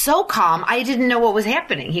flinging was so calm, I didn't know what was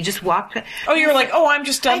happening. He just walked. Oh, you're like, oh, I'm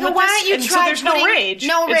just done I go, with why this. don't you and try so there's no putting- rage.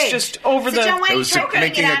 No rage. It's just over So the. John, why It don't you was try putting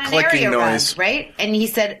making it a on an clicking area rug, noise. right? And he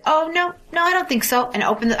said, oh, no, I don't think so. And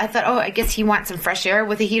opened I thought, oh, I guess he wants some fresh air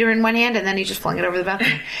with a heater in one hand, and then he just flung it over the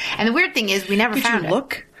balcony. And the weird thing is, we never Did found you it.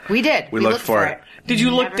 look? We did. We looked for it. Did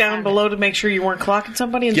you look Never down found below to make sure you weren't clocking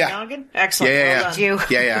somebody in Yeah. the noggin? Excellent. Yeah, Well yeah, done. Did you?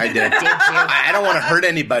 Yeah, I did. Did you? I don't want to hurt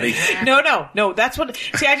anybody. No. That's what.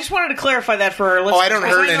 See, I just wanted to clarify that for our listeners. I don't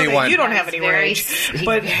because hurt know that anyone. You don't He's have any very- rage, he's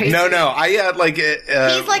but very- No. I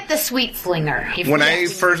He's like the sweet flinger. when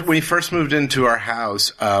we first moved into our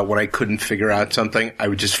house, when I couldn't figure out something, I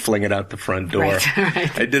would just fling it out the front door.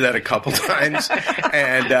 Right. I did that a couple times,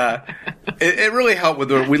 and it really helped.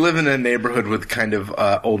 We live in a neighborhood with kind of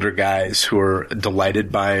older guys who are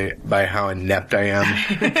delighted by how inept I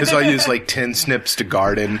am, because I'll use like tin snips to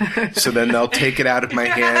garden. So then they'll take it out of my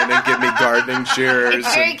hand and give me gardening shears.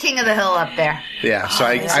 It's very king of the hill up there Yeah, so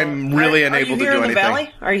I'm really are unable you to here do in the anything.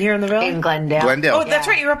 valley? Are you here in the valley? in Glendale. Glendale. Oh, that's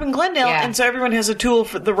right. You're up in Glendale, Yeah. and so everyone has a tool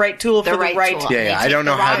for the right tool for the right. tool. Yeah, They I take don't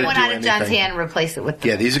know the how wrong to one do out of John's anything. hand and replace it with the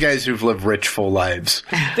Yeah, these are guys who've lived rich, full lives.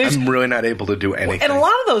 I'm really not able to do anything. And a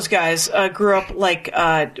lot of those guys grew up like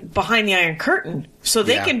behind the Iron Curtain, so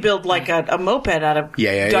they Yeah. can build like a moped out of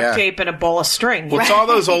duct tape and a ball of string. Well, it's all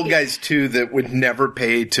those old guys too that would never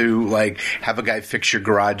pay to like have a guy fix your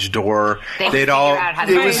garage door. They'd figure out how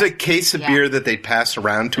to It do was it. a case of Yeah. beer that they'd pass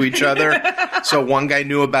around to each other. So one guy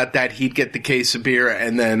knew about that. He'd get the case of beer,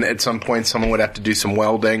 and then at some point someone would have to do some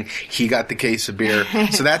welding. He got the case of beer.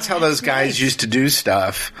 So that's how those guys used to do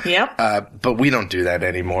stuff. Yep. But we don't do that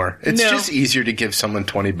anymore. It's No. just easier to give someone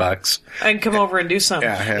 $20. and come over and do something.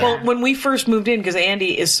 Yeah. Well, when we first moved in, because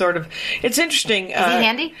Andy is sort of, it's interesting. Is he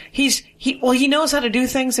handy? He knows how to do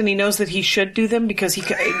things, and he knows that he should do them because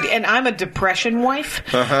and I'm a depression wife.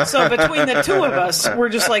 Uh-huh. So between the two of us, we're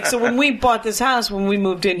just like, so when we bought this house, when we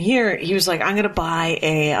moved in here, he was like, I'm going to buy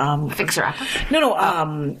a, fixer-upper.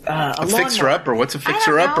 a Fixer-upper? What's a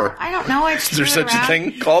fixer-upper? I don't know. Is there such a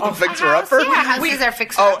thing called a fixer-upper? Yeah, houses are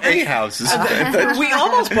fixer Oh, upper. a house. We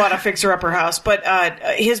almost bought a fixer-upper house, but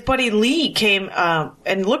his buddy Lee came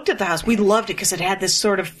and looked at the house. We loved it because it had this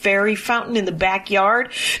sort of fairy fountain in the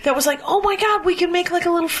backyard that was like, oh my God, we can make like a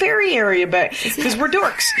little fairy area back because we're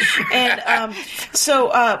dorks. And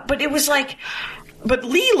but it was like, but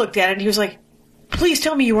Lee looked at it and he was like, please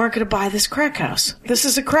tell me you aren't going to buy this crack house. This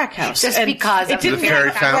is a crack house. Just because of didn't the fairy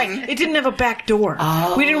have, fountain? Right, it didn't have a back door.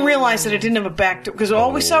 Oh. We didn't realize that it didn't have a back door because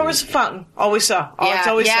all we saw was a fountain. All we saw. That's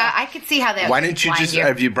all we saw. I could see how that. Why didn't you blind just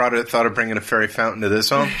have you thought of bringing a fairy fountain to this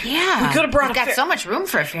home? Yeah, We could have brought We've a got so much room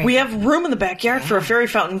for a fairy. We have room in the backyard for a fairy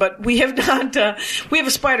fountain, but we have not. We have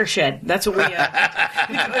a spider shed. That's what we.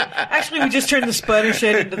 Actually, we just turned the spider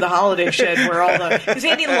shed into the holiday shed, where all the. Because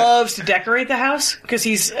Andy loves to decorate the house because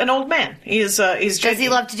he's an old man. He's. Does he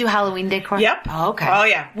love to do Halloween decor? Yep. Oh, okay. Oh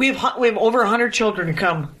yeah. We have over 100 children who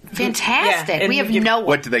come. Fantastic. Yeah, and we have give- no one.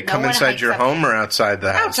 What, do they come no one inside hikes your up- home or outside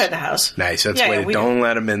the house? Outside the house. Nice. That's Yeah, the way. yeah, we- Don't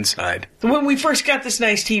let them inside. When we first got this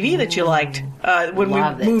nice TV that you liked, when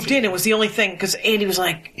Love we that moved in, TV. it was the only thing because Andy was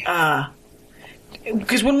like,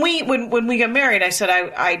 because when we got married, I said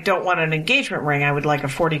I don't want an engagement ring. I would like a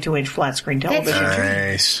 42-inch flat screen television. That's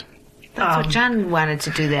Nice. That's what John wanted to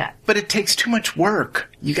do that. But it takes too much work.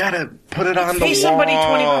 You got to put it on the wall. Pay somebody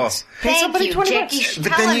 $20. Pay somebody you, $20. Jackie.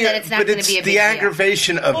 Tell him that it's not going to be a big the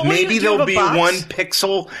aggravation deal. of maybe there'll be one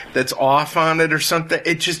pixel that's off on it or something.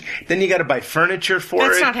 It just then you got to buy furniture for it.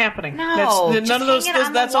 That's not happening. No, none of those.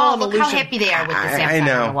 That's all an illusion. Look how happy they are with this I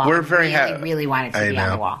know. on the wall. We're very happy. Really want it to be on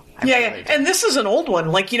the wall. Yeah. And this is an old one.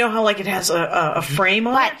 Like, you know how like it has a frame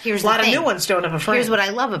on it? But here's a lot the thing. of new ones don't have a frame. Here's what I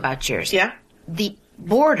love about yours. Yeah? The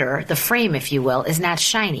border, the frame, if you will, is not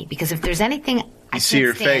shiny. Because if there's anything I see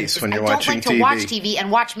your stand, face when you're watching TV. I don't like to watch TV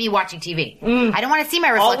and watch me watching TV. I don't want to see my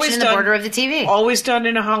reflection in the border of the TV. Always done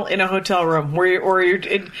in a hotel room.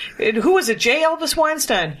 Who was it? J. Elvis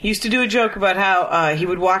Weinstein. He used to do a joke about how he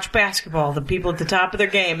would watch basketball, the people at the top of their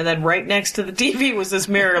game, and then right next to the TV was this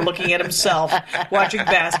mirror looking at himself watching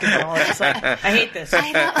basketball. It's like, I hate this.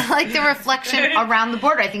 I don't like the reflection around the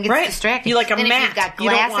border. I think it's distracting. You like a then matte. If you've got You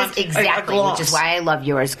don't glasses, want exactly, a gloss. which is why I love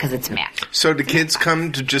yours, because it's matte. So do kids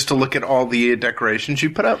come to look at all the decorations you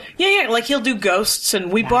put up? Yeah. Like he'll do ghosts,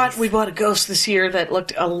 and we bought a ghost this year that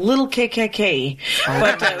looked a little KKK,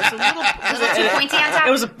 but it was a little. Was it too pointy on top?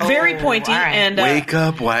 It was very pointy, right. and Wake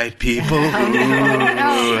up, white people!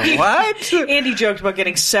 What? Andy joked about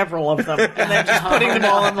getting several of them and then just putting them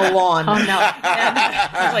all on the lawn. Oh no! And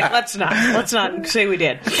I was like, let's not say we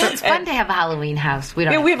did. It's fun to have a Halloween house. We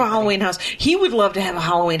have a Halloween house. He would love to have a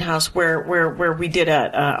Halloween house where we did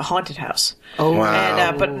a haunted house. Oh, wow!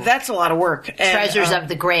 And, but that's a lot of work. And, Treasures of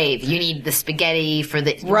the grave. You need the spaghetti for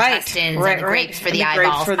the intestines and the grapes for the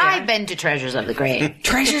eyeballs. I've been to Treasures of the Grave.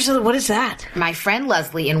 What is that? My friend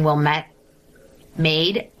Leslie in Wilmette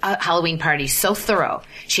made a Halloween party so thorough.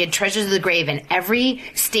 She had Treasures of the Grave in every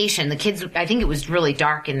station. The kids, I think it was really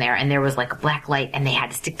dark in there, and there was like a black light, and they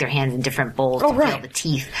had to stick their hands in different bowls to feel the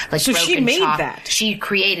teeth. Like so she made chalk. that. She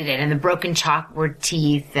created it, and the broken chalk were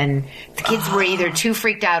teeth, and the kids were either too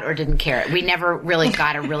freaked out or didn't care. We never really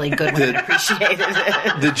got a really good one and appreciated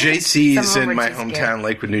it. The JCs in my hometown,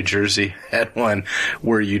 Lakewood, New Jersey, had one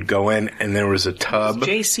where you'd go in, and there was a tub. What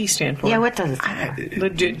does JC stand for? Yeah, what does it stand for? The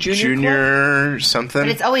junior something. But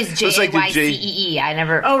it's always JAYCEE. I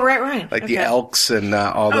never. Oh, right. Like the Elks and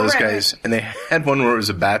all those guys. Right. And they had one where it was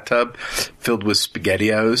a bathtub filled with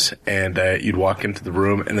SpaghettiOs, and you'd walk into the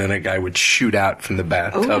room, and then a guy would shoot out from the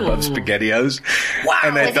bathtub of SpaghettiOs. Wow.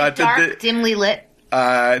 And I thought it dark, dimly lit?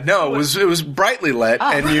 No, it was brightly lit,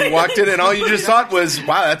 and you walked in, and all you just thought was,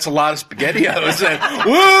 "Wow, that's a lot of SpaghettiOs!" And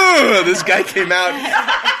whoa, this guy came out,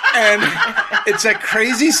 and it's that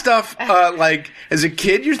crazy stuff. Like as a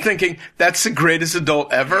kid, you're thinking that's the greatest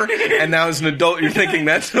adult ever, and now as an adult, you're thinking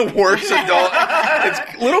that's the worst adult.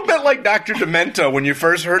 It's a little bit like Dr. Demento when you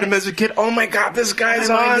first heard him as a kid. Oh my God, this guy's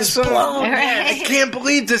awesome! I can't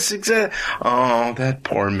believe this exists. Oh, that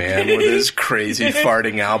poor man with his crazy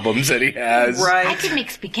farting albums that he has. Right. I could make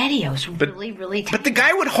SpaghettiOs really tiny. But the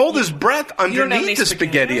guy would hold his breath underneath the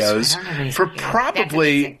SpaghettiOs for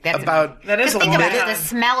probably about... That is a think minute. about it, the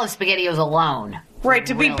smell of SpaghettiOs alone. Right,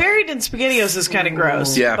 to be buried in SpaghettiOs is kind of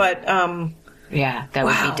gross. Yeah. But, yeah, that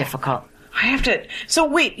would be difficult. I have to... So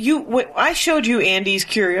wait, I showed you Andy's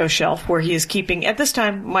curio shelf where he is keeping, at this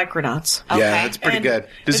time, Micronauts. Okay. Yeah, that's pretty good.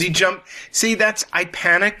 Does he jump... See, I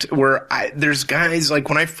panicked where there's guys, like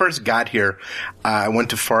when I first got here, I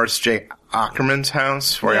went to Forrest J. Ackerman's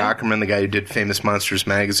house. Forrest Ackerman, the guy who did Famous Monsters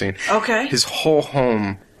magazine. Okay. His whole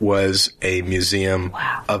home was a museum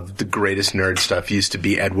of the greatest nerd stuff. He used to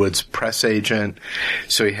be Ed Wood's press agent,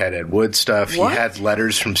 so he had Ed Wood stuff. What? He had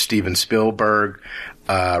letters from Steven Spielberg.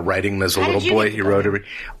 Writing as a little boy, he wrote every.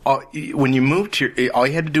 When you moved here, all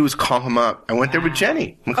you had to do was call him up. I went there with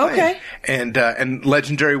Jenny McClain. Okay. And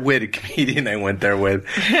legendary Wid, a comedian I went there with.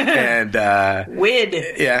 And, Wid.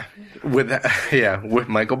 Yeah. With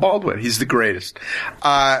Michael Baldwin. He's the greatest.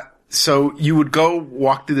 So you would go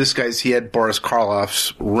walk through this guy's, he had Boris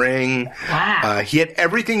Karloff's ring. Wow. He had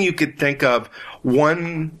everything you could think of.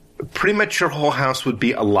 Pretty much your whole house would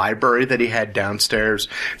be a library that he had downstairs.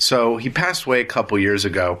 So he passed away a couple years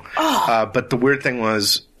ago. But the weird thing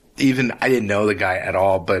was, I didn't know the guy at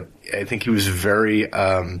all, but I think he was very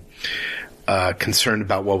concerned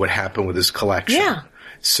about what would happen with his collection. Yeah.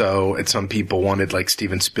 So, some people wanted like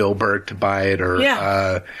Steven Spielberg to buy it,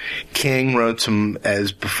 or King wrote some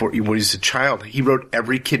when he was a child. He wrote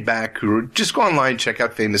every kid back who would just go online, check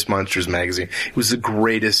out Famous Monsters magazine. It was the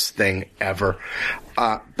greatest thing ever.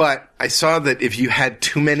 But I saw that if you had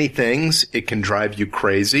too many things, it can drive you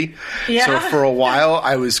crazy. Yeah. So for a while,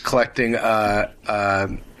 I was collecting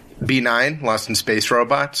B9, Lost in Space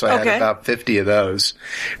Robots. So I had about 50 of those.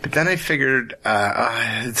 But then I figured,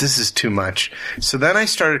 this is too much. So then I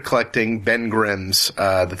started collecting Ben Grimm's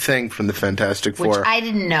The Thing from the Fantastic Four. Which I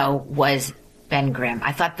didn't know was Ben Grimm.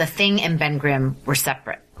 I thought The Thing and Ben Grimm were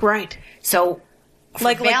separate. Right. So,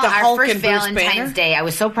 like the our Hulk first and Bruce Valentine's Banner? Day, I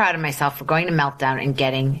was so proud of myself for going to Meltdown and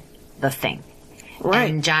getting The Thing.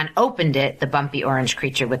 Right. And John opened it, the bumpy orange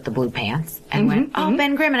creature with the blue pants, and went, "Oh,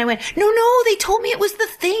 Ben Grimm." And I went, "No, they told me it was The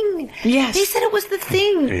Thing. Yes. They said it was The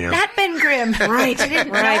Thing, not Ben Grimm." Right. I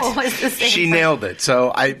didn't know it was the same. She nailed it.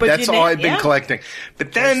 So that's all I've been collecting.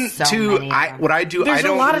 But then There's so many of them. what I do, There's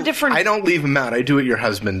a lot of different- I don't leave them out. I do what your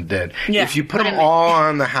husband did. Yeah. If you put them all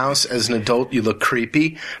on the house as an adult, you look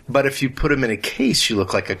creepy. But if you put them in a case, you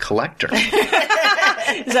look like a collector.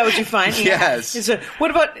 Is that what you find? Yes.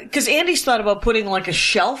 What about, because Andy's thought about putting like a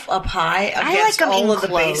shelf up high against all of the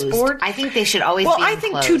baseboard. I think they should always Well, be I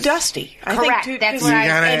think enclosed. too dusty. Correct. That's what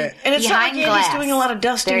and it's not like behind Andy's glass. doing a lot of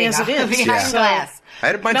dusting There you as go. it is. Behind So- glass. I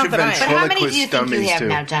had a bunch Not of that I- But how ventriloquist many do you think you dummies have too.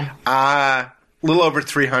 now, John? A little over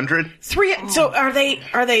 300. So are they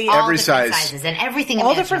All Every different size. sizes and everything. all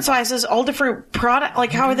different imaginable. sizes, all different product?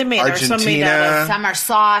 Like how are they made? Are some made out Argentina. of? Some are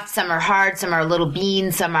soft, some are hard, some are little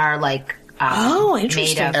beans, some are like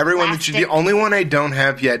Interesting. made of Everyone, the plastic. only one I don't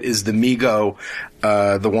have yet is the Mego,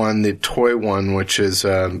 the toy one, which is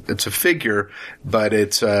it's a figure, but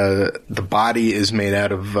it's the body is made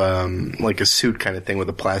out of like a suit kind of thing with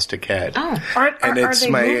a plastic head. Oh. Are they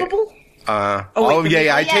movable?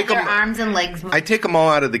 I take their them. arms and legs. I take them all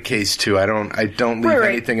out of the case too. I don't leave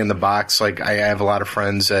Right. anything in the box. Like I have a lot of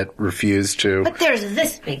friends that refuse to. But there's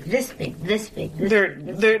this big, this big, this big. This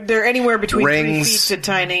big. They're anywhere between Rings. 3 feet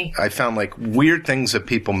to tiny. I found like weird things that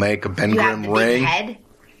people make. A Ben You Grimm have the ring. big head.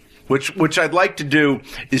 Which I'd like to do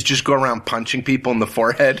is just go around punching people in the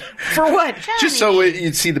forehead. For what? Just so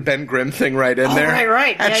you'd see the Ben Grimm thing right in there.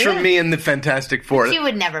 right. That's Yeah, from me and the Fantastic Four. You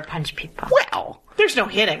would never punch people. Well, There's no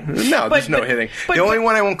hitting. no, there's no but- hitting. but- The only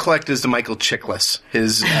one I won't collect is the Michael Chiklis.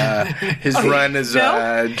 His run is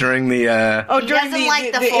during the He during doesn't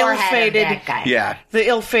like the forehead ill-fated, of that guy. yeah. the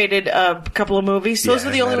ill-fated couple of movies. Those Yeah,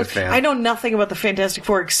 are the only not a ones. fan. I know nothing about the Fantastic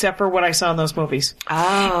Four except for what I saw in those movies.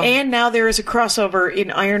 Oh. And now there is a crossover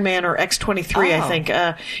in Iron Man or X-23, I think.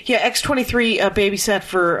 X-23 babysat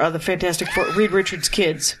for the Fantastic Four, Reed Richards'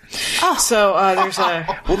 kids. So there's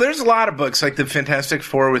a... Well, there's a lot of books like the Fantastic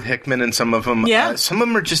Four with Hickman, and some of them. Yeah. Some of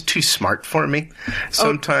them are just too smart for me.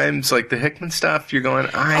 Sometimes, like the Hickman stuff, you're going,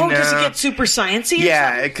 I know. does it get super sciencey? or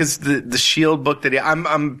Yeah, because the Shield book that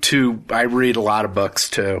I read a lot of books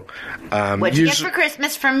too. What'd you get for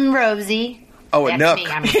Christmas from Rosie? Oh, a That's Nook. me.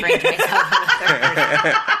 I'm referring to myself in the third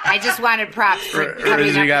person. I just wanted props for coming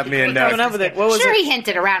Rosie up got with me a the Nook. coming up with it? What was Sure, it? he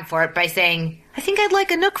hinted around for it by saying, I think I'd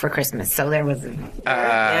like a Nook for Christmas. So there was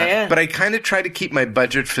Yeah. But I kind of try to keep my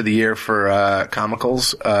budget for the year for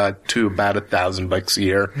comicals to about $1,000 a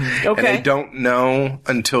year. Okay. And I don't know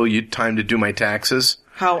until time to do my taxes.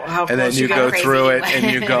 How And then close you got? go crazy through you it went.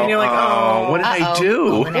 and you go, And you're like, oh, what did I do?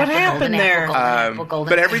 Golden apple, happened golden there? Apple, golden apple, golden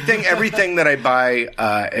But apple. everything that I buy,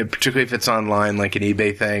 particularly if it's online, like an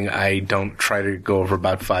eBay thing, I don't try to go over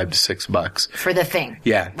about $5 to $6. For the thing.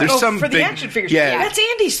 Yeah, there's some for the big action figures. Yeah, That's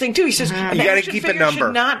Andy's thing too. He says an You gotta action keep a figure number.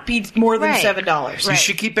 should not be more than Right. $7. You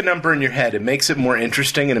should keep a number in your head. It makes it more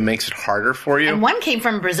interesting and it makes it harder for you. And one came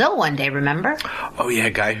from Brazil one day, remember? Oh yeah, a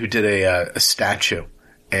guy who did a statue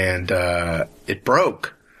and it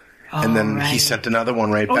broke. And then he right. sent another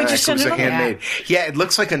one right Oh, he back. just It was sent a another? handmade. Yeah, it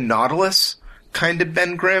looks like a Nautilus kind of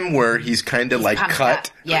Ben Grimm, where he's kind of like Pumped cut. up.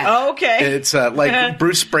 Yeah. Oh, okay. It's like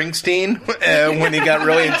Bruce Springsteen when he got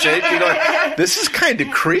really in shape. You're going, this is kind of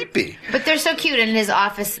creepy. But they're so cute. And in his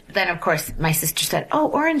office, then of course, my sister said, "Oh,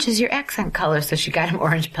 orange is your accent color." So she got him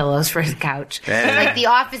orange pillows for his couch. Yeah. Like the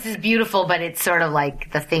office is beautiful, but it's sort of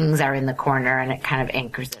like the things are in the corner and it kind of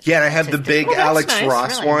anchors it. Yeah, and I have the big that's Alex nice.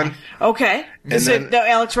 Ross Really one. nice. Okay. Is then- it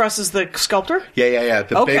Alex Ross is the sculptor? Yeah.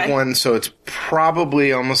 The Okay. big one, so it's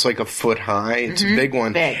probably almost like a foot high. It's a big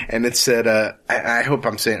one. Big. And it said, I hope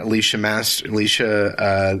I'm saying Alicia,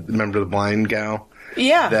 remember the blind gal?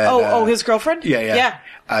 Yeah. That, his girlfriend? Yeah.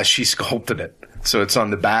 She sculpted it. So it's on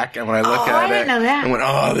the back, and when I look at I it, didn't know that. I went,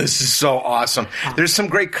 "Oh, this is so awesome!" There's some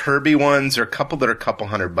great Kirby ones, or a couple that are a couple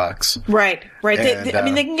 $100. Right. And, I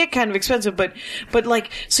mean, they can get kind of expensive, but like,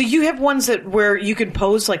 so you have ones where you can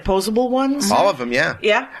pose, like posable ones? All of them, yeah.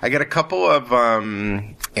 Yeah? I got a couple of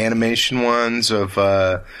animation ones of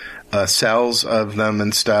cells of them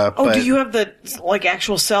and stuff. Oh, but do you have the, like,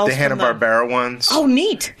 actual cells? the from Hanna-Barbera ones? Oh,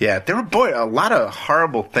 neat. Yeah, there were a lot of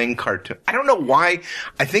horrible thing cartoons. I don't know why.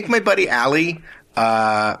 I think my buddy Ali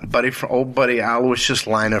old buddy Aloysius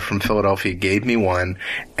Lina from Philadelphia gave me one,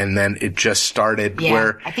 and then it just started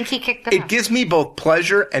where I think he kicked it it off. gives me both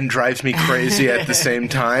pleasure and drives me crazy at the same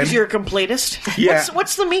time. You're a completist? Yeah.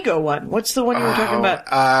 What's the Migo one? What's the one you were talking about?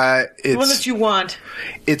 The one that you want.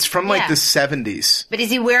 It's from like the 70s. But is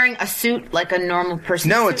he wearing a suit like a normal person?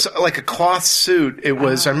 No, suit? it's like a cloth suit. It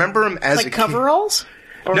was, I remember him as Like a kid. coveralls?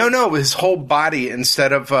 No, his whole body,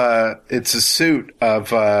 instead of, it's a suit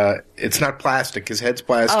of, it's not plastic, his head's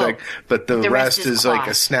plastic, but the rest is like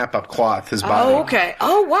a snap-up cloth, his body. Oh, okay.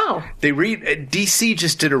 Oh, wow. DC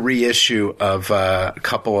just did a reissue of a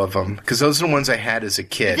couple of them, because those are the ones I had as a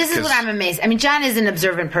kid. This is what I'm amazed. I mean, John is an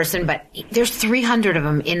observant person, but there's 300 of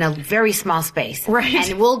them in a very small space. Right.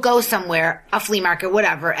 And we'll go somewhere, a flea market,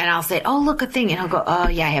 whatever, and I'll say, oh, look, a thing. And he'll go, oh,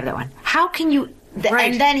 yeah, I have that one. How can you...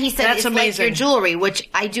 Right. And then he said, That's it's amazing. like your jewelry, which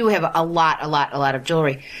I do have a lot of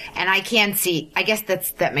jewelry. And I can see, I guess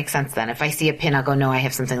that makes sense then. If I see a pin, I'll go, no, I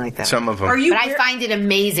have something like that. Some of them. But I find it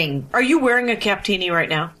amazing. Are you wearing a Captini right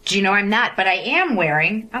now? Do you know I'm not? But I am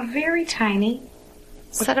wearing a very tiny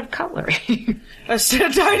set of cutlery. A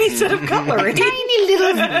tiny set of cutlery. Tiny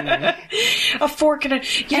little... A fork and a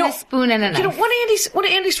spoon and a knife. You know, one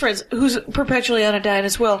of Andy's friends, who's perpetually on a diet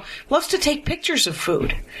as well, loves to take pictures of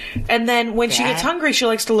food. And then when she gets hungry, she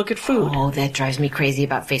likes to look at food. Oh, that drives me crazy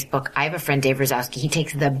about Facebook. I have a friend, Dave Rosowski. He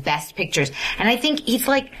takes the best pictures. And I think he's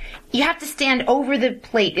like, you have to stand over the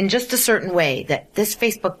plate in just a certain way. That this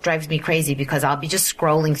Facebook drives me crazy because I'll be just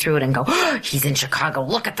scrolling through it and go, oh, he's in Chicago.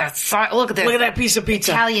 Look at that. Look at that piece of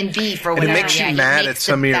pizza. Italian beef or And whatever. it makes you mad at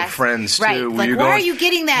some of your friends, too. Right. Like, why are you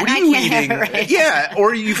getting that? What are you eating? Yeah,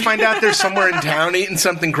 or you find out they're somewhere in town eating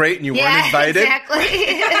something great and you weren't invited. Exactly.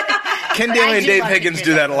 Ken Daly and Dave Higgins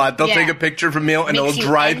do that a lot. They'll take a picture of a meal and it'll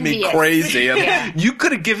drive me crazy. You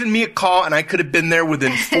could have given me a call and I could have been there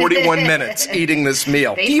within 41 minutes eating this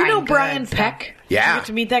meal. Do you know Brian Peck? Yeah. Did you get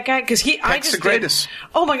to meet that guy? Because Peck's the greatest.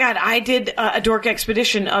 Oh my God, I did a dork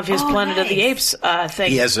expedition of his Planet of the Apes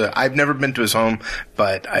thing. He has I've never been to his home,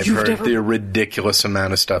 but I've heard the ridiculous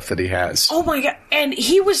amount of stuff that he has. Oh my God. And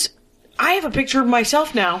I have a picture of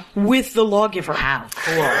myself now with the lawgiver. Wow,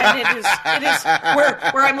 cool. And it is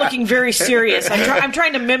where I'm looking very serious. I'm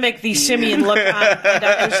trying to mimic the simian look on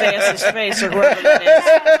Dr. Zayas' face or whoever that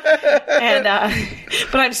is.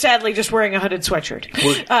 And, but I'm sadly just wearing a hooded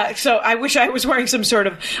sweatshirt. So I wish I was wearing some sort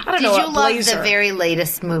of, I don't know, Did you a blazer. love the very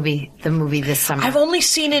latest movie, the movie this summer? I've only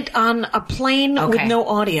seen it on a plane with no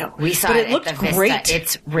audio. We saw but it it looked at the Vista. great.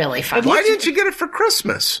 It's really fun. Why didn't you get it for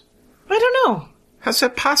Christmas? I don't know. How's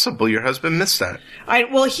that possible? Your husband missed that.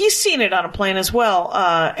 Well, he's seen it on a plane as well,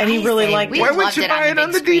 and he really liked it. Why wouldn't you buy it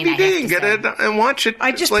on the DVD and get it and watch it?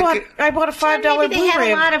 I bought a $5 Blu-ray. Maybe they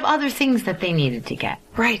had a lot of other things that they needed to get.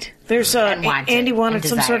 Right. There's Andy wanted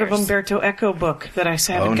some sort of Umberto Eco book that I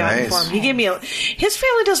haven't gotten for him. He gave me his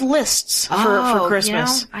family does lists for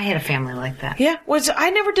Christmas. You know, I had a family like that. Yeah. I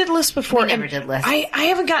never did lists before. We never did lists. I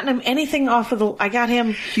haven't gotten him anything off of I got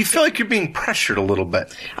him. You feel like you're being pressured a little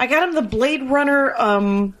bit. I got him the Blade Runner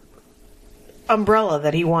umbrella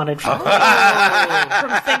that he wanted from Think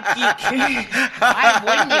Geek. Why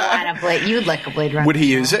wouldn't you want a Blade? You'd like a Blade Runner. Would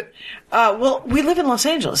he use it? Well, we live in Los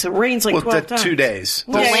Angeles. It rains like 12 times. 2 days.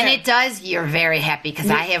 Well, when it does, you're very happy because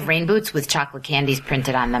I have rain boots with chocolate candies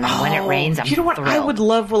printed on them, and when it rains, I'm You know what? thrilled. I would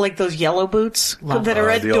love those yellow boots that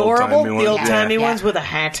are the adorable. old-timey The old-timey ones. ones with a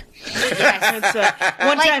hat. Yes.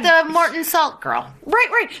 One like time, the Morton Salt Girl. right.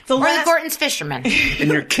 Or the Gorton's Fisherman.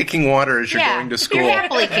 And you're kicking water as you're going to school. You're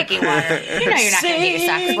happily kicking water. You know you're not going to get your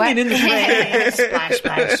socks wet. In the rain. Splash,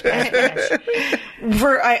 splash, splash, splash.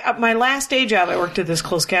 For my last day job, I worked at this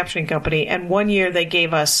closed captioning company, and one year they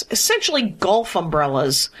gave us essentially golf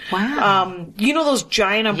umbrellas. Wow. You know those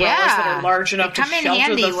giant umbrellas that are large enough to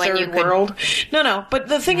shelter the third world? No. But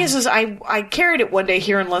the thing is I carried it one day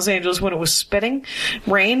here in Los Angeles when it was spitting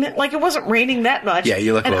rain. Like, it wasn't raining that much. Yeah,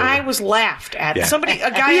 you look And over. I was laughed at. Yeah.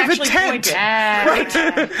 A guy actually pointed.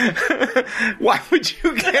 Right. Why would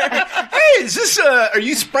you get... Hey, is this... are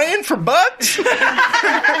you spraying for bugs?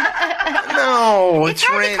 No, It's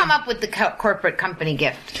hard to come up with the corporate company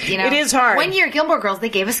gift. You know, it is hard. One year, Gilmore Girls, they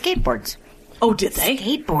gave us skateboards. Oh, did they?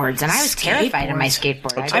 Skateboards, and I was terrified of my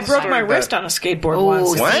skateboard. I broke my wrist on a skateboard once.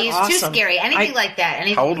 Oh, What? see, it's too scary. Anything like that.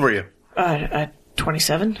 How old were you?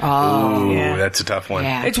 27. Oh, yeah. That's a tough one.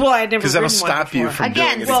 Yeah. It's I had never Because that'll ridden one stop you before. from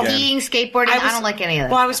Again, doing it again. skiing, skateboarding, I don't like any of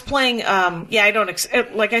that. Well, I was playing. I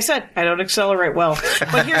don't. Like I said, I don't accelerate well.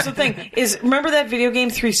 But here's the thing: is remember that video game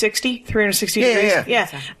 360 degrees? Yeah.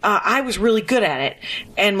 I was really good at it,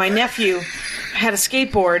 and my nephew had a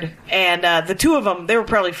skateboard, and the two of them, they were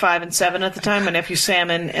probably 5 and 7 at the time. My nephew Sam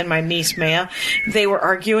and my niece Maya, they were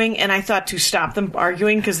arguing, and I thought to stop them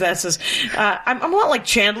arguing because that's just, I'm a lot like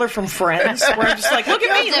Chandler from Friends, where I'm just like, look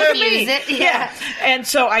at me, look at me. Yeah. And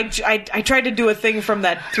so I tried to do a thing from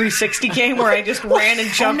that 360 game where I just ran and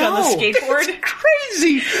jumped on the skateboard. It's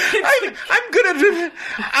crazy. I'm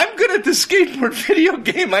good at the skateboard video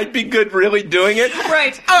game. I'd be good really doing it.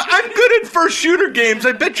 Right. I'm good at first shooter games.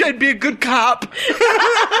 I bet you I'd be a good cop.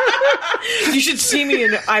 You should see me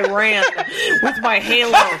in Iran with my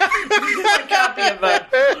halo. A copy of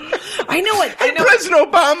I know it.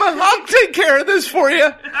 President Obama, I'll take care of this for you.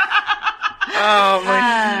 Oh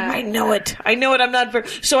my! I know it. I'm not very.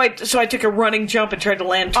 So I took a running jump and tried to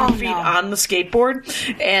land 2 feet on the skateboard,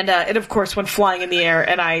 and it of course went flying in the air,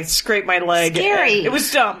 and I scraped my leg. Scary. It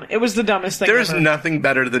was dumb. It was the dumbest thing. There's ever. nothing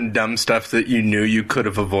better than dumb stuff that you knew you could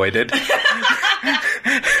have avoided.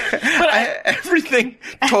 Everything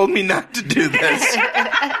told me not to do this.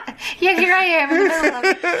 Yeah, here I am. In the middle of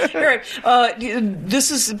it. All right.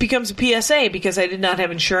 This becomes a PSA because I did not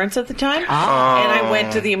have insurance at the time, and I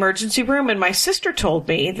went to the emergency room, and my sister told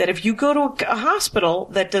me that if you go to a hospital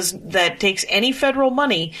that takes any federal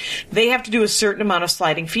money, they have to do a certain amount of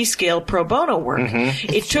sliding fee scale pro bono work.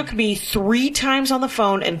 Mm-hmm. It took me 3 times on the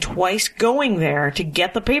phone and twice going there to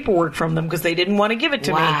get the paperwork from them because they didn't want to give it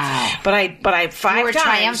to me. But I 5 You were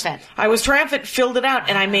times. triumphant. I was triumphant, filled it out,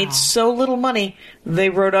 and I made so little money. They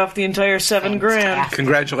wrote off the entire $7,000.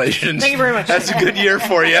 Congratulations. Thank you very much. That's a good year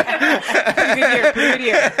for you. Pretty good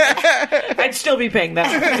year. I'd still be paying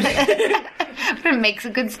that. But it makes a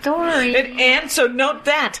good story. And so note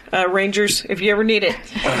that, Rangers, if you ever need it.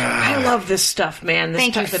 I love this stuff, man.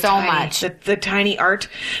 Thank you so much. The tiny art.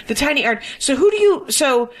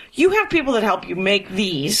 So you have people that help you make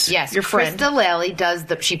these. Yes. Your friend. Krista Lally does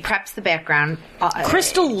she preps the background.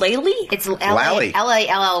 Crystal Lally? It's Lally.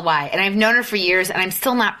 Lally. And I've known her for years, and I'm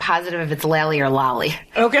still not positive if it's Lally or Lolly.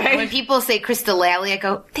 Okay. And when people say Krista Lally, I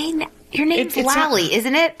go, your name's Lally,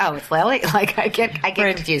 isn't it? Oh, it's Lally? Like, I get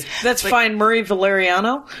confused. That's fine. Murray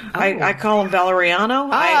Valeriano. I call him Valeriano.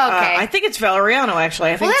 Okay. I think it's Valeriano,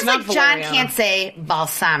 actually. I think Well, it's that's not like Valeriano. John can't say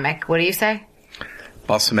balsamic. What do you say?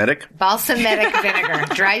 Balsamic? Balsamic vinegar.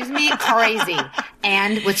 Drives me crazy.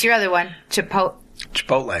 And what's your other one? Chipotle.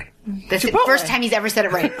 That's the Chipotle. first time he's ever said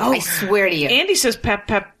it right. I swear to you. Andy says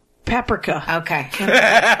paprika. Okay.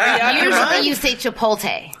 Usually you say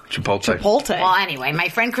chipotle. Chipotle. Well, anyway, my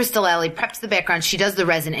friend Crystal Alley preps the background. She does the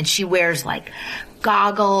resin, and she wears like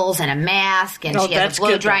goggles and a mask, and she has a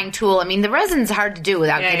blow drying tool. I mean, the resin's hard to do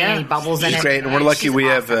without getting any bubbles in it. She's great, and we're lucky we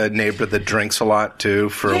have a neighbor that drinks a lot too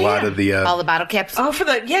for a lot of the all the bottle caps. Oh, for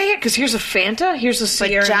the because here's a Fanta, here's a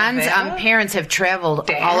Sierra. But John's Nevada. parents have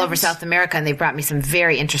traveled all over South America, and they brought me some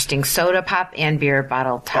very interesting soda pop and beer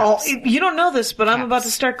bottle tops. Oh, you don't know this, but I'm about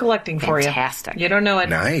to start collecting for you. Fantastic. You don't know it.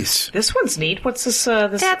 nice. This one's neat. What's this?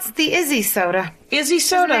 That's the Izzy soda. Izzy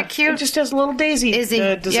soda. Isn't that cute? It just has a little daisy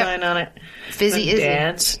Izzy, design on it. Fizzy Izzy.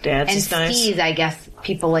 Dad's And is nice. Steez, I guess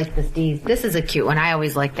people like the Steez. This is a cute one. I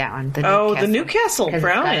always like that one. The Newcastle 'Cause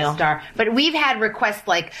brown it's got a ale. star. But we've had requests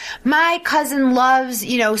like, my cousin loves,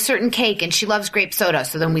 certain cake, and she loves grape soda.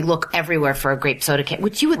 So then we look everywhere for a grape soda cake,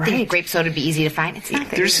 which you would think grape soda would be easy to find. It's not.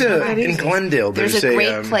 There's in Glendale. There's a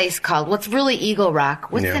great place called, what's really Eagle Rock?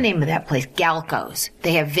 What's the name of that place? Galco's.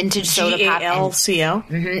 They have vintage soda pop Galco.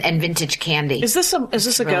 and vintage candy. Is this a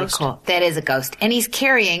Really ghost? cool. That is a ghost. And he's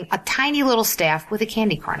carrying a tiny little staff with a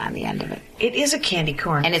candy corn on the end of it. It is a candy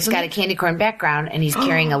corn. And it's got a candy corn background, and he's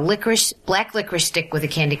carrying a black licorice stick with a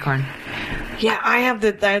candy corn. Yeah, I have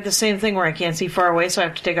the same thing where I can't see far away, so I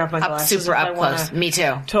have to take off my glasses. Super if I up wanna close. Me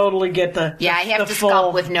too. Totally get the Yeah, I have the to full,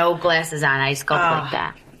 sculpt with no glasses on. I sculpt like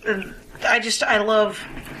that.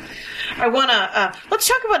 I want to. Let's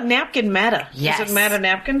talk about napkin Matta. Yes. Is it Matta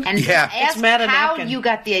napkin? And Yeah. ask It's Matta how napkin. you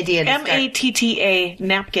got the idea to start. Matta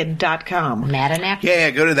napkin.com. Matta napkin? Yeah,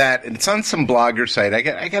 go to that. It's on some blogger site. I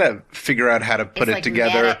gotta figure out how to put It's it like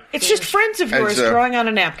together. Matta- It's just friends of yours drawing on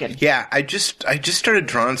a napkin. Yeah, I just started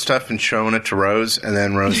drawing stuff and showing it to Rose, and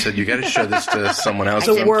then Rose said, "You got to show this to someone else."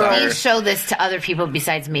 I said, world. please show this to other people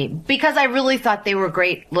besides me. Because I really thought they were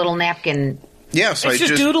great little napkin Yeah, so it's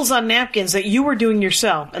just doodles on napkins that you were doing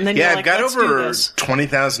yourself, and then you're like, I've got let's over do this.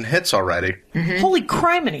 20,000 hits already. Mm-hmm. Holy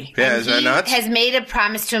criminy! Yeah, is that nuts? He has made a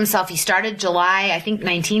promise to himself. He started July, I think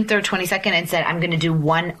 19th or 22nd, and said, "I'm going to do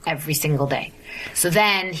one every single day." So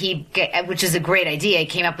then which is a great idea, he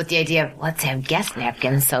came up with the idea of let's have guest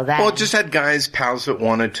napkins. So that Well, just had pals that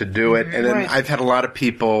wanted to do it, and then I've had a lot of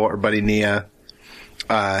people. Our buddy Nia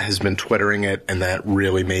has been twittering it, and that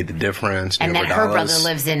really made the difference. And then her brother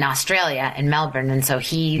lives in Australia, in Melbourne, and so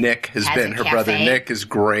Nick has been her brother. Nick is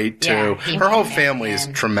great too. Yeah, her whole family is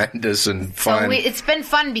tremendous and fun. So it's been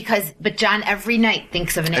fun but John every night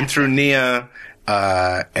thinks of an and through Nia.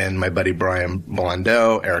 And my buddy Brian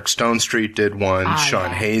Blondeau, Eric Stone Street did one,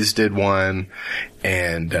 Sean Hayes did one,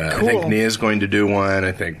 and I think Nia's going to do one.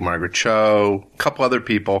 I think Margaret Cho, a couple other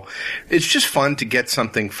people. It's just fun to get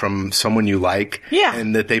something from someone you like,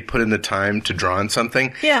 and that they put in the time to draw on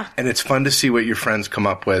something. Yeah. And it's fun to see what your friends come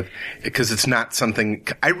up with, because it's not something,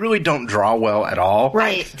 I really don't draw well at all.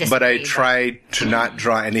 Right. But I try to not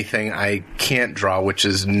draw anything I can't draw, which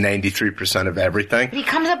is 93% of everything. He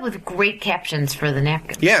comes up with great captions for the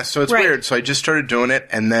napkins. Yeah, so it's weird. So I just started doing it,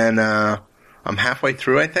 and then I'm halfway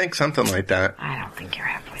through, I think, something like that. I don't think you're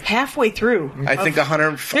halfway. Halfway through. I think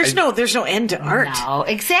 100. There's no end to art. No,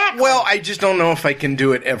 exactly. Well, I just don't know if I can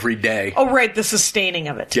do it every day. Oh, right, the sustaining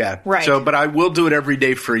of it. Yeah, right. So, but I will do it every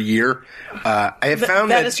day for a year. I have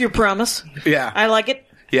found that is your promise. Yeah, I like it.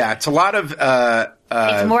 Yeah, it's a lot of.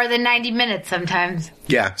 It's more than 90 minutes sometimes.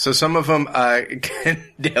 Yeah, so some of them,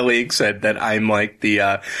 Daly said that I'm like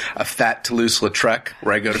a fat Toulouse-Lautrec,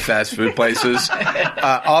 where I go to fast food places.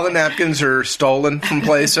 All the napkins are stolen from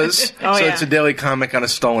places, it's a daily comic on a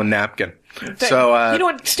stolen napkin. So you know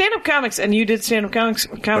what? Stand-up comics, and you did stand-up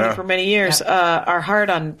comedy for many years, are hard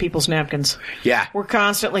on people's napkins. Yeah, we're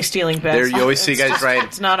constantly stealing bets. There you always see guys right.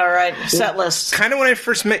 It's not all right. Set lists. Kind of when I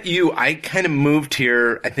first met you, I kind of moved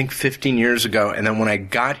here, I think 15 years ago, and then when I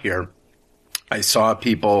got here, I saw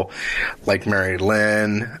people like Mary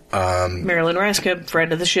Lynn Raskeb,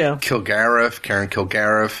 friend of the show. Karen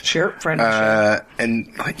Kilgariff. Sure, friend of the show.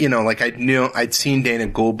 And, you know, like I'd seen Dana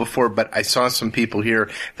Gould before, but I saw some people here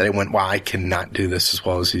that I went, wow, I cannot do this as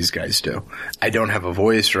well as these guys do. I don't have a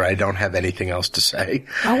voice, or I don't have anything else to say.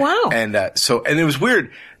 Oh, wow. And and it was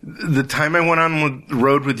weird. The time I went on the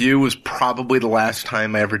road with you was probably the last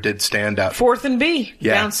time I ever did stand-up. 4th and B,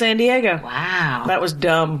 down San Diego. Wow. That was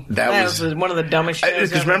dumb. That was one of the dumbest shows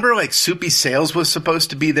Because remember, like, Soupy Sales was supposed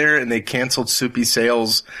to be there, and they canceled Soupy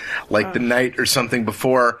Sales, like, the night or something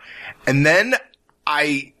before. And then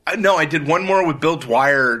I did one more with Bill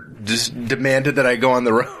Dwyer, just demanded that I go on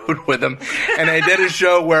the road with him. And I did a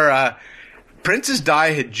show where Princess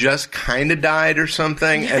Di had just kind of died or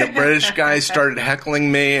something, and a British guy started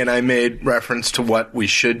heckling me, and I made reference to what we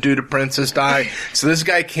should do to Princess Di. So this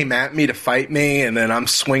guy came at me to fight me, and then I'm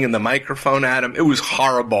swinging the microphone at him. It was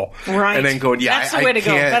horrible. Right. And then going, I can't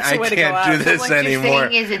do this what anymore.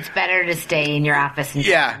 You're saying is it's better to stay in your office and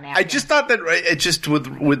I just thought that it just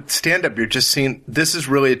with stand-up, you're just seeing, this is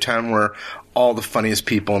really a town where all the funniest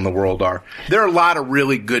people in the world are. There are a lot of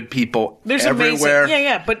really good people everywhere. Amazing.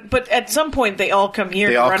 Yeah. But at some point they all come here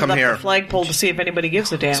and run up the flagpole to see if anybody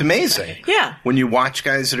gives a damn. It's amazing. Yeah. When you watch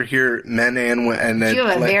guys that are here, men and women. You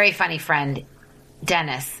have a very funny friend,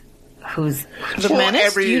 Dennis. Who's the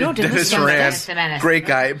Menace? Do you know Dennis Dennis the Menace? Great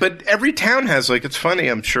guy. But every town has, like, it's funny.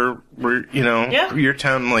 I'm sure your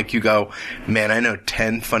town, like, you go, man, I know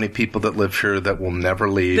 10 funny people that live here that will never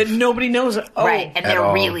leave. That nobody knows. Right, and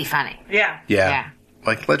they're really funny. Yeah.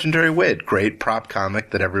 Like legendary Wid, great prop comic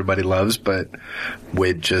that everybody loves, but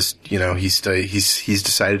Wid just, he's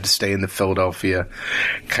decided to stay in the Philadelphia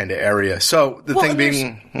kind of area. So the thing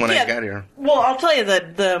being, when I got here. Well, I'll tell you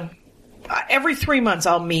that every 3 months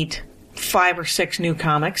I'll meet 5 or 6 new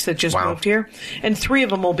comics that just moved here, and 3 of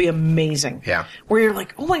them will be amazing. Yeah. Where you're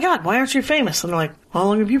like, oh my God, why aren't you famous? And they're like, how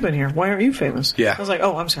long have you been here? Why aren't you famous? Yeah. I was like,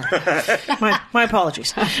 oh, I'm sorry. my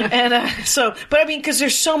apologies. And but I mean, because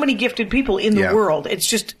there's so many gifted people in the world.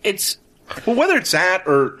 It's well, whether it's that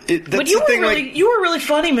or but you were really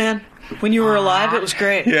funny, man. When you were alive, it was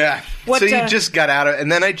great. Yeah. So you just got out of,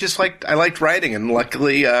 and then I liked writing, and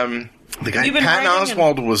luckily, the guy, Patton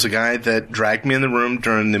Oswalt, was a guy that dragged me in the room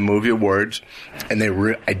during the movie awards, and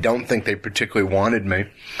I don't think they particularly wanted me,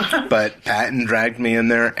 but Patton dragged me in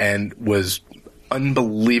there and was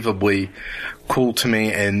unbelievably cool to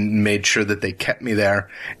me and made sure that they kept me there.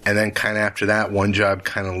 And then kind of after that, one job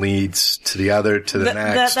kind of leads to the other, to the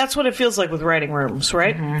next. That's what it feels like with writing rooms,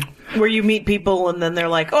 right? Mm-hmm. Where you meet people and then they're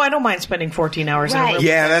like, oh, I don't mind spending 14 hours in a room. Yeah, with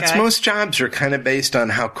that that's guy. most jobs are kind of based on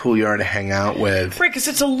how cool you are to hang out with. Right, because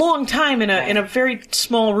it's a long time in a very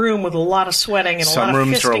small room with a lot of sweating and Some a lot of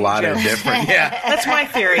fisting rooms are a lot jokes. of different. Yeah. That's my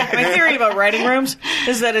theory. My theory about writing rooms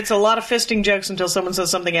is that it's a lot of fisting jokes until someone says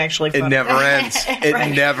something actually funny. It never ends.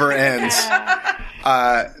 It never ends.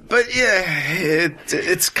 But yeah,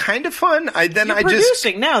 it's kind of fun. You're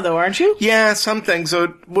producing now, though, aren't you? Yeah, some things. So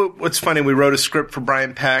what's funny, we wrote a script for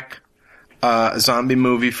Brian Peck, a zombie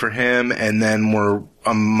movie for him, and then we're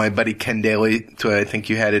my buddy Ken Daly, who I think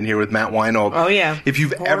you had in here with Matt Weinold. Oh, yeah. If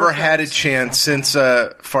you've ever had a chance since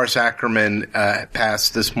Farce Ackerman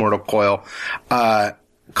passed this mortal coil,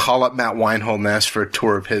 call up Matt Weinhold and ask for a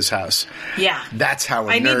tour of his house. Yeah. That's how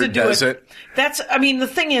a nerd does it. The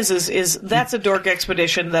thing is that's a dork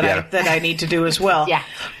expedition that I need to do as well. Yeah.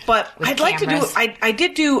 But With I'd like cameras. to do, I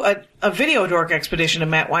did do a video dork expedition at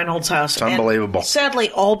Matt Weinhold's house. It's unbelievable. And sadly,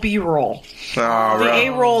 all B-roll. Oh, The right.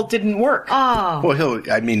 A-roll didn't work. Oh. Well,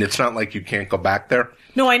 it's not like you can't go back there.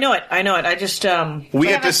 No, I know it. I just, We Do you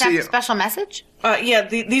get have to a see special message?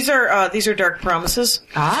 these are dark promises.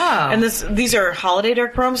 Oh. And these are holiday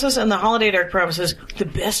dark promises, and the holiday dark promises, the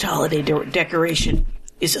best holiday decoration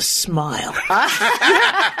is a smile.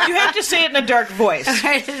 You have to say it in a dark voice.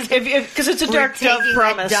 Because it's a dark dove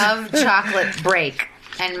promise. A Dove chocolate break.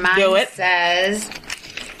 And mine says,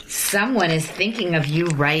 someone is thinking of you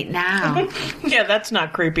right now. Yeah, that's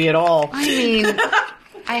not creepy at all. I mean,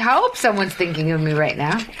 I hope someone's thinking of me right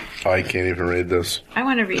now. Oh, I can't even read this. I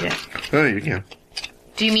want to read it. Oh, you can.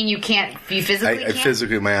 Do you mean you can't? You physically I can't?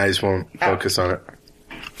 physically, my eyes won't focus on it.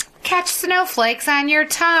 Catch snowflakes on your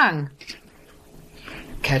tongue.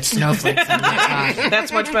 Catch snowflakes on your tongue.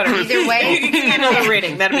 That's much better. Either way. You can give me another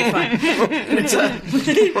reading. That'd be fine.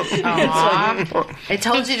 Aww. I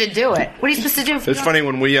told you to do it. What are you supposed to do? It's funny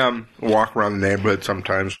when we walk around the neighborhood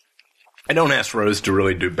sometimes. I don't ask Rose to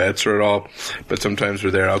really do bets or at all, but sometimes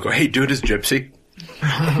we're there. I'll go, hey, do it as Gypsy.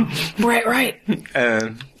 Right.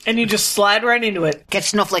 And you just slide right into it.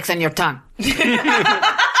 Catch snowflakes on your tongue. Yay!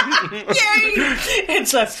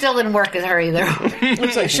 It's Still didn't work as her either.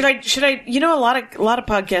 It's like, should I? You know, a lot of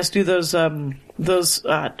podcasts do those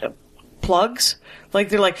plugs. Like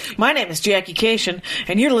they're like, my name is Jackie Cation,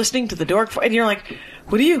 and you're listening to the Dork, and you're like,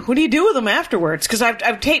 what do you do with them afterwards? Because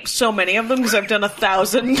I've taped so many of them because I've done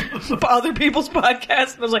 1,000 other people's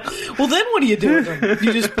podcasts, and I was like, well, then what do you do with them?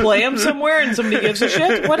 You just play them somewhere, and somebody gives a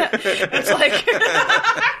shit. What? It's like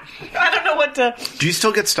I don't know what to. Do you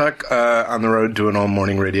still get stuck on the road doing all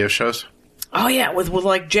morning radio shows? Oh yeah, with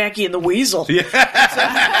like Jackie and the Weasel. Yeah.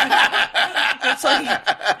 It's like,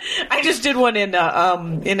 I just did one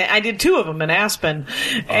I did 2 of them in Aspen,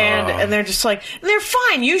 and they're just like, they're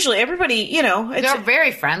fine. Usually everybody, They're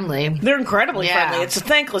very friendly. They're incredibly friendly. It's a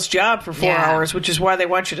thankless job for 4 hours, which is why they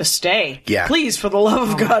want you to stay. Yeah. Please, for the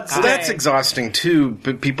love of God, stay. Well, that's exhausting too,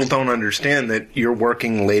 but people don't understand that you're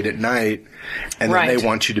working late at night, and then they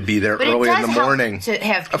want you to be there But early it in does the morning. help to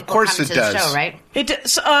have people of course come it to does. the show, right? It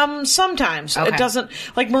sometimes Okay. it doesn't.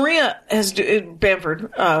 Like Maria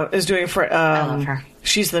Bamford is doing for. I love her.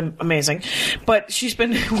 She's amazing, but she's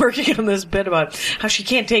been working on this bit about how she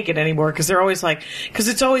can't take it anymore because they're always like, because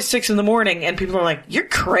it's always 6 a.m. and people are like, "You're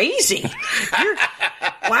crazy!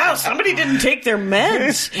 Wow, somebody didn't take their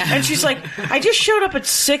meds." And she's like, "I just showed up at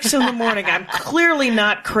 6 a.m. I'm clearly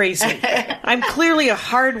not crazy. I'm clearly a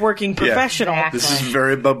hardworking professional." Exactly. This is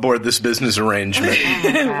very above board, this business arrangement.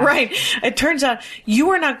 Right. It turns out you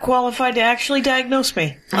are not qualified to actually diagnose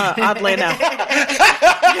me, oddly enough.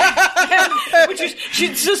 Which is,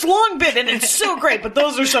 she's this long bit, and it's so great, but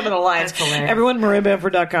those are some of the lines. Everyone,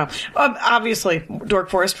 MariaBamford.com. Obviously, Dork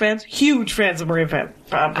Forest fans, huge fans of Maria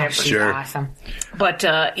Bamford. She's Sure. awesome. But,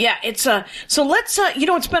 it's, so let's,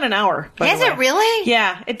 it's been an hour. by the Is way. it really?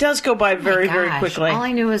 Yeah, it does go by very, very Gosh, quickly. All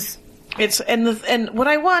I knew was And what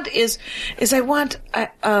I want is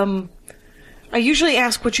I usually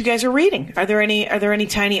ask what you guys are reading. Are there any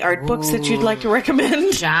tiny art books that you'd like to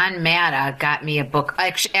recommend? John Matta got me a book.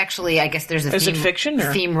 Actually, I guess there's a Is theme, it fiction,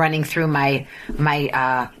 or? theme running through my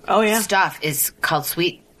stuff is called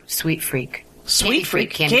Sweet Freak. Sweet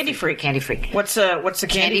Freak. Candy Freak. What's the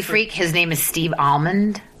Candy Freak? His name is Steve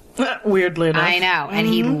Almond. Weirdly enough. I know. And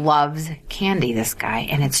he loves candy, this guy.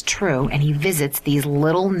 And it's true. And he visits these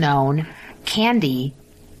little known candy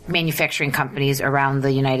manufacturing companies around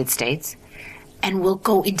the United States. And will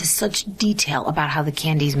go into such detail about how the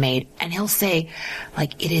candy's made. And he'll say,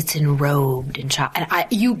 like, it is enrobed in chocolate.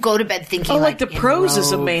 And you go to bed thinking, the prose is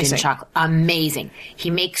enrobed in amazing. chocolate. Amazing. He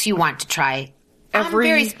makes you want to try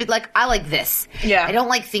I like this. Yeah. I don't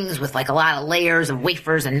like things with like a lot of layers of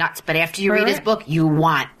wafers and nuts, but after you read his book, you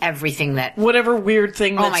want everything that... Whatever weird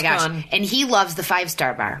thing that's Oh my gosh. gone. And he loves the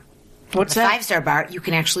 5-Star Bar. What's the that? 5-Star Bar you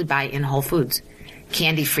can actually buy in Whole Foods.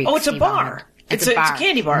 Candy Freak. Oh, it's a Steve bar. Almond. It's a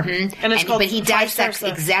candy bar. Mm-hmm. And it's called but he 5-Star dissects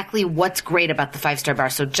stuff. exactly what's great about the 5-Star Bar.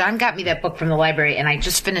 So John got me that book from the library, and I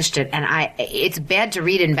just finished it. And it's bad to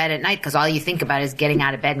read in bed at night because all you think about is getting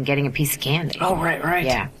out of bed and getting a piece of candy. Oh, right.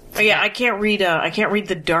 Yeah. Yeah, I can't read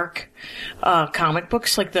the dark comic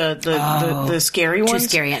books, like the scary ones. Too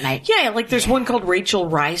scary at night. Yeah, like there's one called Rachel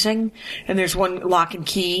Rising, and there's one Lock and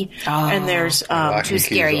Key, and there's Too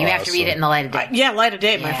scary. You have to read it in the light of day. Light of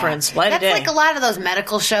day, my friends. Light of day. That's like a lot of those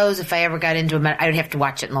medical shows. If I ever got into I would have to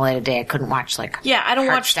watch it in the light of day. I couldn't watch I don't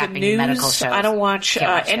watch the news. medical shows. I don't watch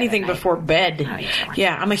anything before bed. No, you can't watch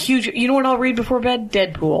I'm a huge. You know what I'll read before bed?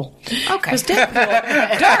 Deadpool. Okay. Because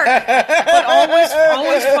Deadpool, dark, but always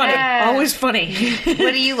funny. Always funny. What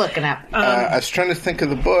are you looking up? I was trying to think of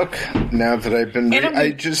the book now that I've been reading. Go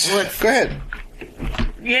ahead.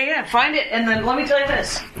 Yeah. Find it, and then let me tell you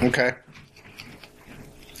this. Okay.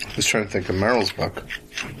 I was trying to think of Meryl's book.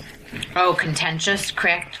 Oh, Contentious,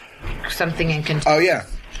 Cracked, something in Contentious. Oh, yeah.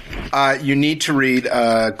 You need to read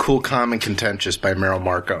Cool, Calm, and Contentious by Meryl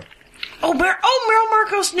Marco. Meryl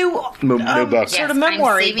Marco's new book. Sort of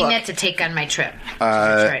memoir. I'm saving that to take on my trip.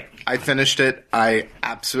 That's right. I finished it. I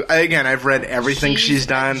absolutely... Again, I've read everything she's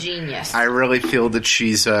done. Genius. I really feel that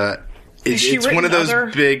she's... it's one of those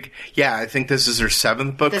big... Yeah, I think this is her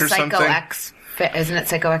 7th book or something. Isn't it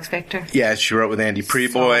Psycho X Factor? Yeah, she wrote with Andy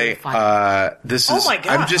Preboy. So this is... Oh, my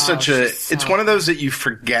God. I'm just it's one of those that you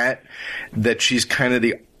forget that she's kind of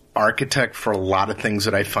the architect for a lot of things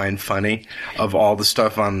that I find funny, of all the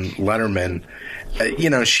stuff on Letterman.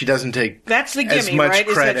 She doesn't take that's the as gimme, much right?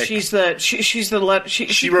 credit. Is that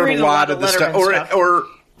she wrote a lot of the stuff, stuff. or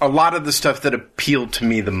a lot of the stuff that appealed to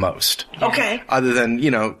me the most. Okay. Other than,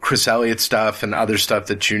 Chris Elliott stuff and other stuff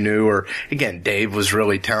that you knew, or again, Dave was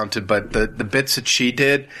really talented, but the bits that she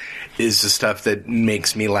did is the stuff that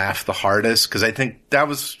makes me laugh the hardest, because I think that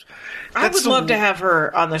was... I would love to have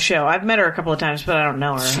her on the show. I've met her a couple of times, but I don't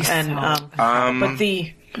know her.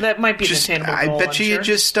 That might be an attainable goal. I bet you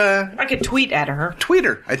just... I could tweet at her. Tweet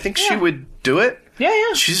her. I think she would do it.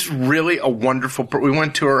 Yeah. She's really a wonderful... We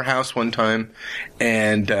went to her house one time,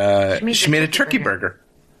 and she made a turkey burger.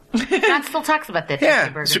 John still talks about that turkey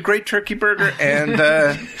burger. It's a great turkey burger,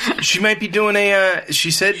 and she might be doing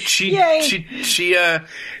she said she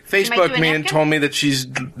Facebooked me and told me that she's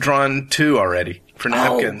drawn 2 already for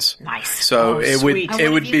napkins. Oh, nice. So it would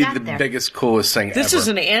be the there? biggest, coolest thing This ever. is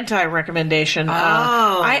an anti-recommendation.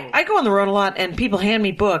 I go on the road a lot, and people hand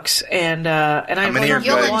me books, and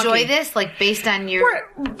you'll enjoy this, like based on your...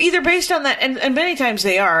 Either based on that, and many times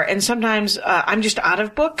they are, and sometimes I'm just out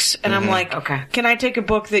of books, and I'm like, okay, can I take a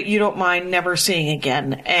book that you don't mind never seeing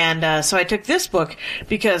again? And so I took this book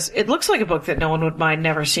because it looks like a book that no one would mind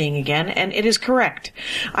never seeing again, and it is correct.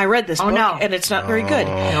 I read this book, and it's not very good.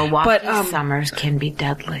 Milwaukee Summers can be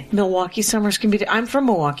deadly. Milwaukee Summers can be... I'm from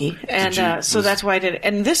Milwaukee, and so that's why I did it.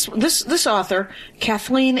 And this author,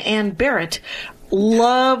 Kathleen Ann Barrett,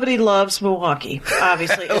 loves Milwaukee.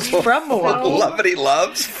 Obviously, is from Milwaukee. Lovity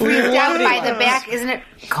loves. Down by the back, isn't it?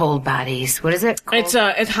 Cold Bodies. What is it? It's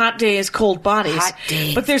Hot Days, Cold Bodies. Hot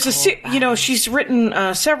Days. But there's she's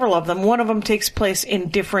written several of them. One of them takes place in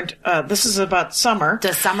different. This is about summer.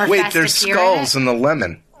 Does Summer Wait, there's skulls in the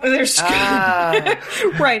lemon. There's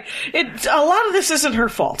right. A lot of this isn't her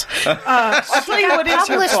fault. I'll tell you what is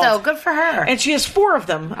her fault. Though. Good for her. And she has 4 of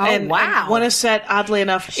them. Oh, wow. And one is set, oddly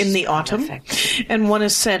enough, in the autumn, and one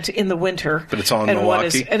is set in the winter. But it's all in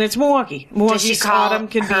Milwaukee. And it's Milwaukee. Does she call autumn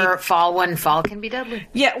can her be fall when fall can be deadly?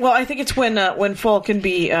 Yeah. Well, I think it's when fall can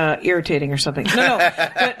be irritating or something. No.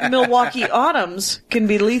 But Milwaukee autumns can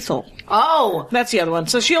be lethal. Oh, that's the other one.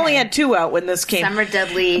 So she only had 2 out when this came. Summer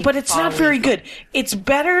deadly, but it's not very good. It's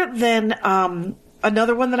better than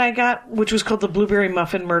another one that I got, which was called The Blueberry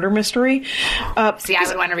Muffin Murder Mystery. See, I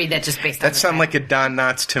would want to read that just based on that. Sounds like a Don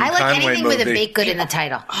Knotts, Tim Conway movie. I like anything with a baked good in the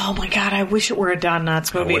title. Oh my God, I wish it were a Don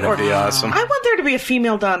Knotts movie. That would be awesome. I want there to be a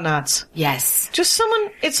female Don Knotts. Yes. Just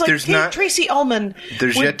someone, it's like Tracy Ullman.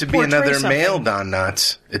 There's yet to be another male Don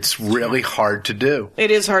Knotts. It's really hard to do.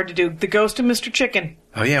 It is hard to do. The Ghost of Mr. Chicken.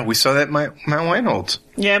 Oh yeah, we saw that Matt Weinholz.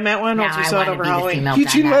 Yeah, Matt Weinholz. We saw it over Halloween.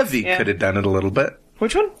 Eugene Levy could have done it a little bit.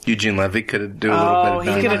 Which one? Eugene Levy could have done a little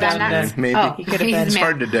bit. He could have done that. Maybe. He could have been. It's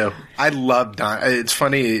hard to do. I love Don. It's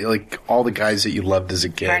funny, like all the guys that you loved as a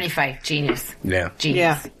kid. Barney Fife, genius. Yeah.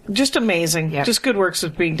 Genius. Yeah. Just amazing. Yep. Just good works is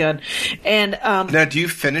being done. And now, do you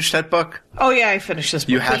finish that book? Oh yeah, I finished this book.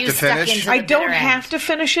 You have to finish? I don't have to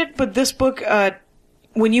finish it, but this book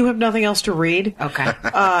when you have nothing else to read, Okay.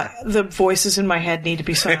 The voices in my head need to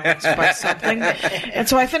be silenced by something. And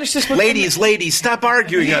so I finished this book. Ladies, stop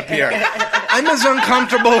arguing up here. I'm as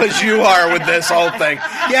uncomfortable as you are with this whole thing.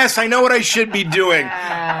 Yes, I know what I should be doing.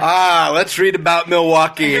 Let's read about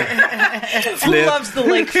Milwaukee. Who loves the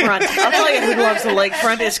lakefront? I'll tell you who loves the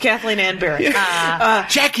lakefront. It's Kathleen Anberry.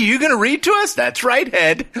 Jackie, you going to read to us? That's right,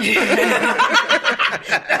 Head.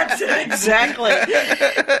 That's it, exactly.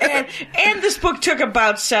 And this book took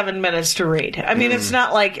about 7 minutes to read. I mean, it's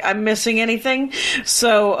not like I'm missing anything.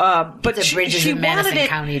 So, but the Bridges in Madison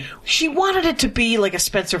County. She wanted it to be like a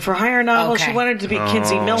Spencer for Hire novel. Okay. She wanted it to be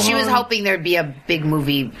Kinsey Millhone. She was hoping there'd be a big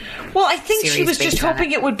movie. Well, I think she was just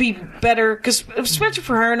hoping it would be better because Spencer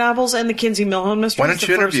for Hire novels and the Kinsey Millhone mysteries. Why don't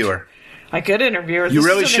you interview her? I could interview her. You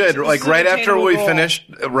really should. Like right after we finished,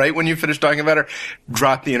 right when you finish talking about her,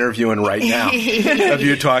 drop the interview in right now of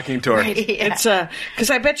you talking to her. It's because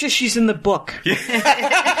I bet you she's in the book.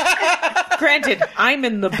 Granted, I'm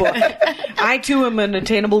in the book. I too am an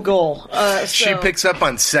attainable goal. She picks up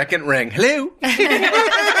on second ring. Hello.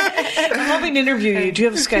 I'm hoping to interview you. Do you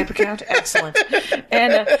have a Skype account? Excellent.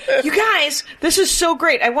 And you guys, this is so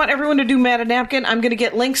great. I want everyone to do Matta Napkin. I'm going to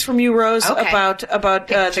get links from you, Rose, about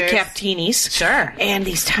the Captinis. Sure. And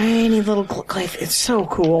these tiny little clay. It's so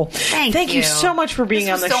cool. Thank you so much for being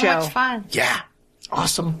on the show. So much fun. Yeah.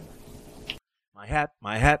 Awesome. My hat.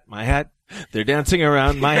 They're dancing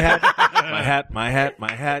around my hat. My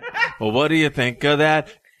hat. Well, what do you think of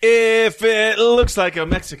that? If it looks like a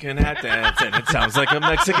Mexican hat dance and it sounds like a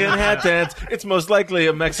Mexican hat dance, it's most likely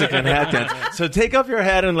a Mexican hat dance. So take off your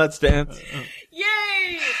hat and let's dance.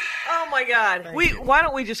 Yay! Oh my God. Why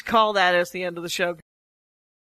don't we just call that as the end of the show?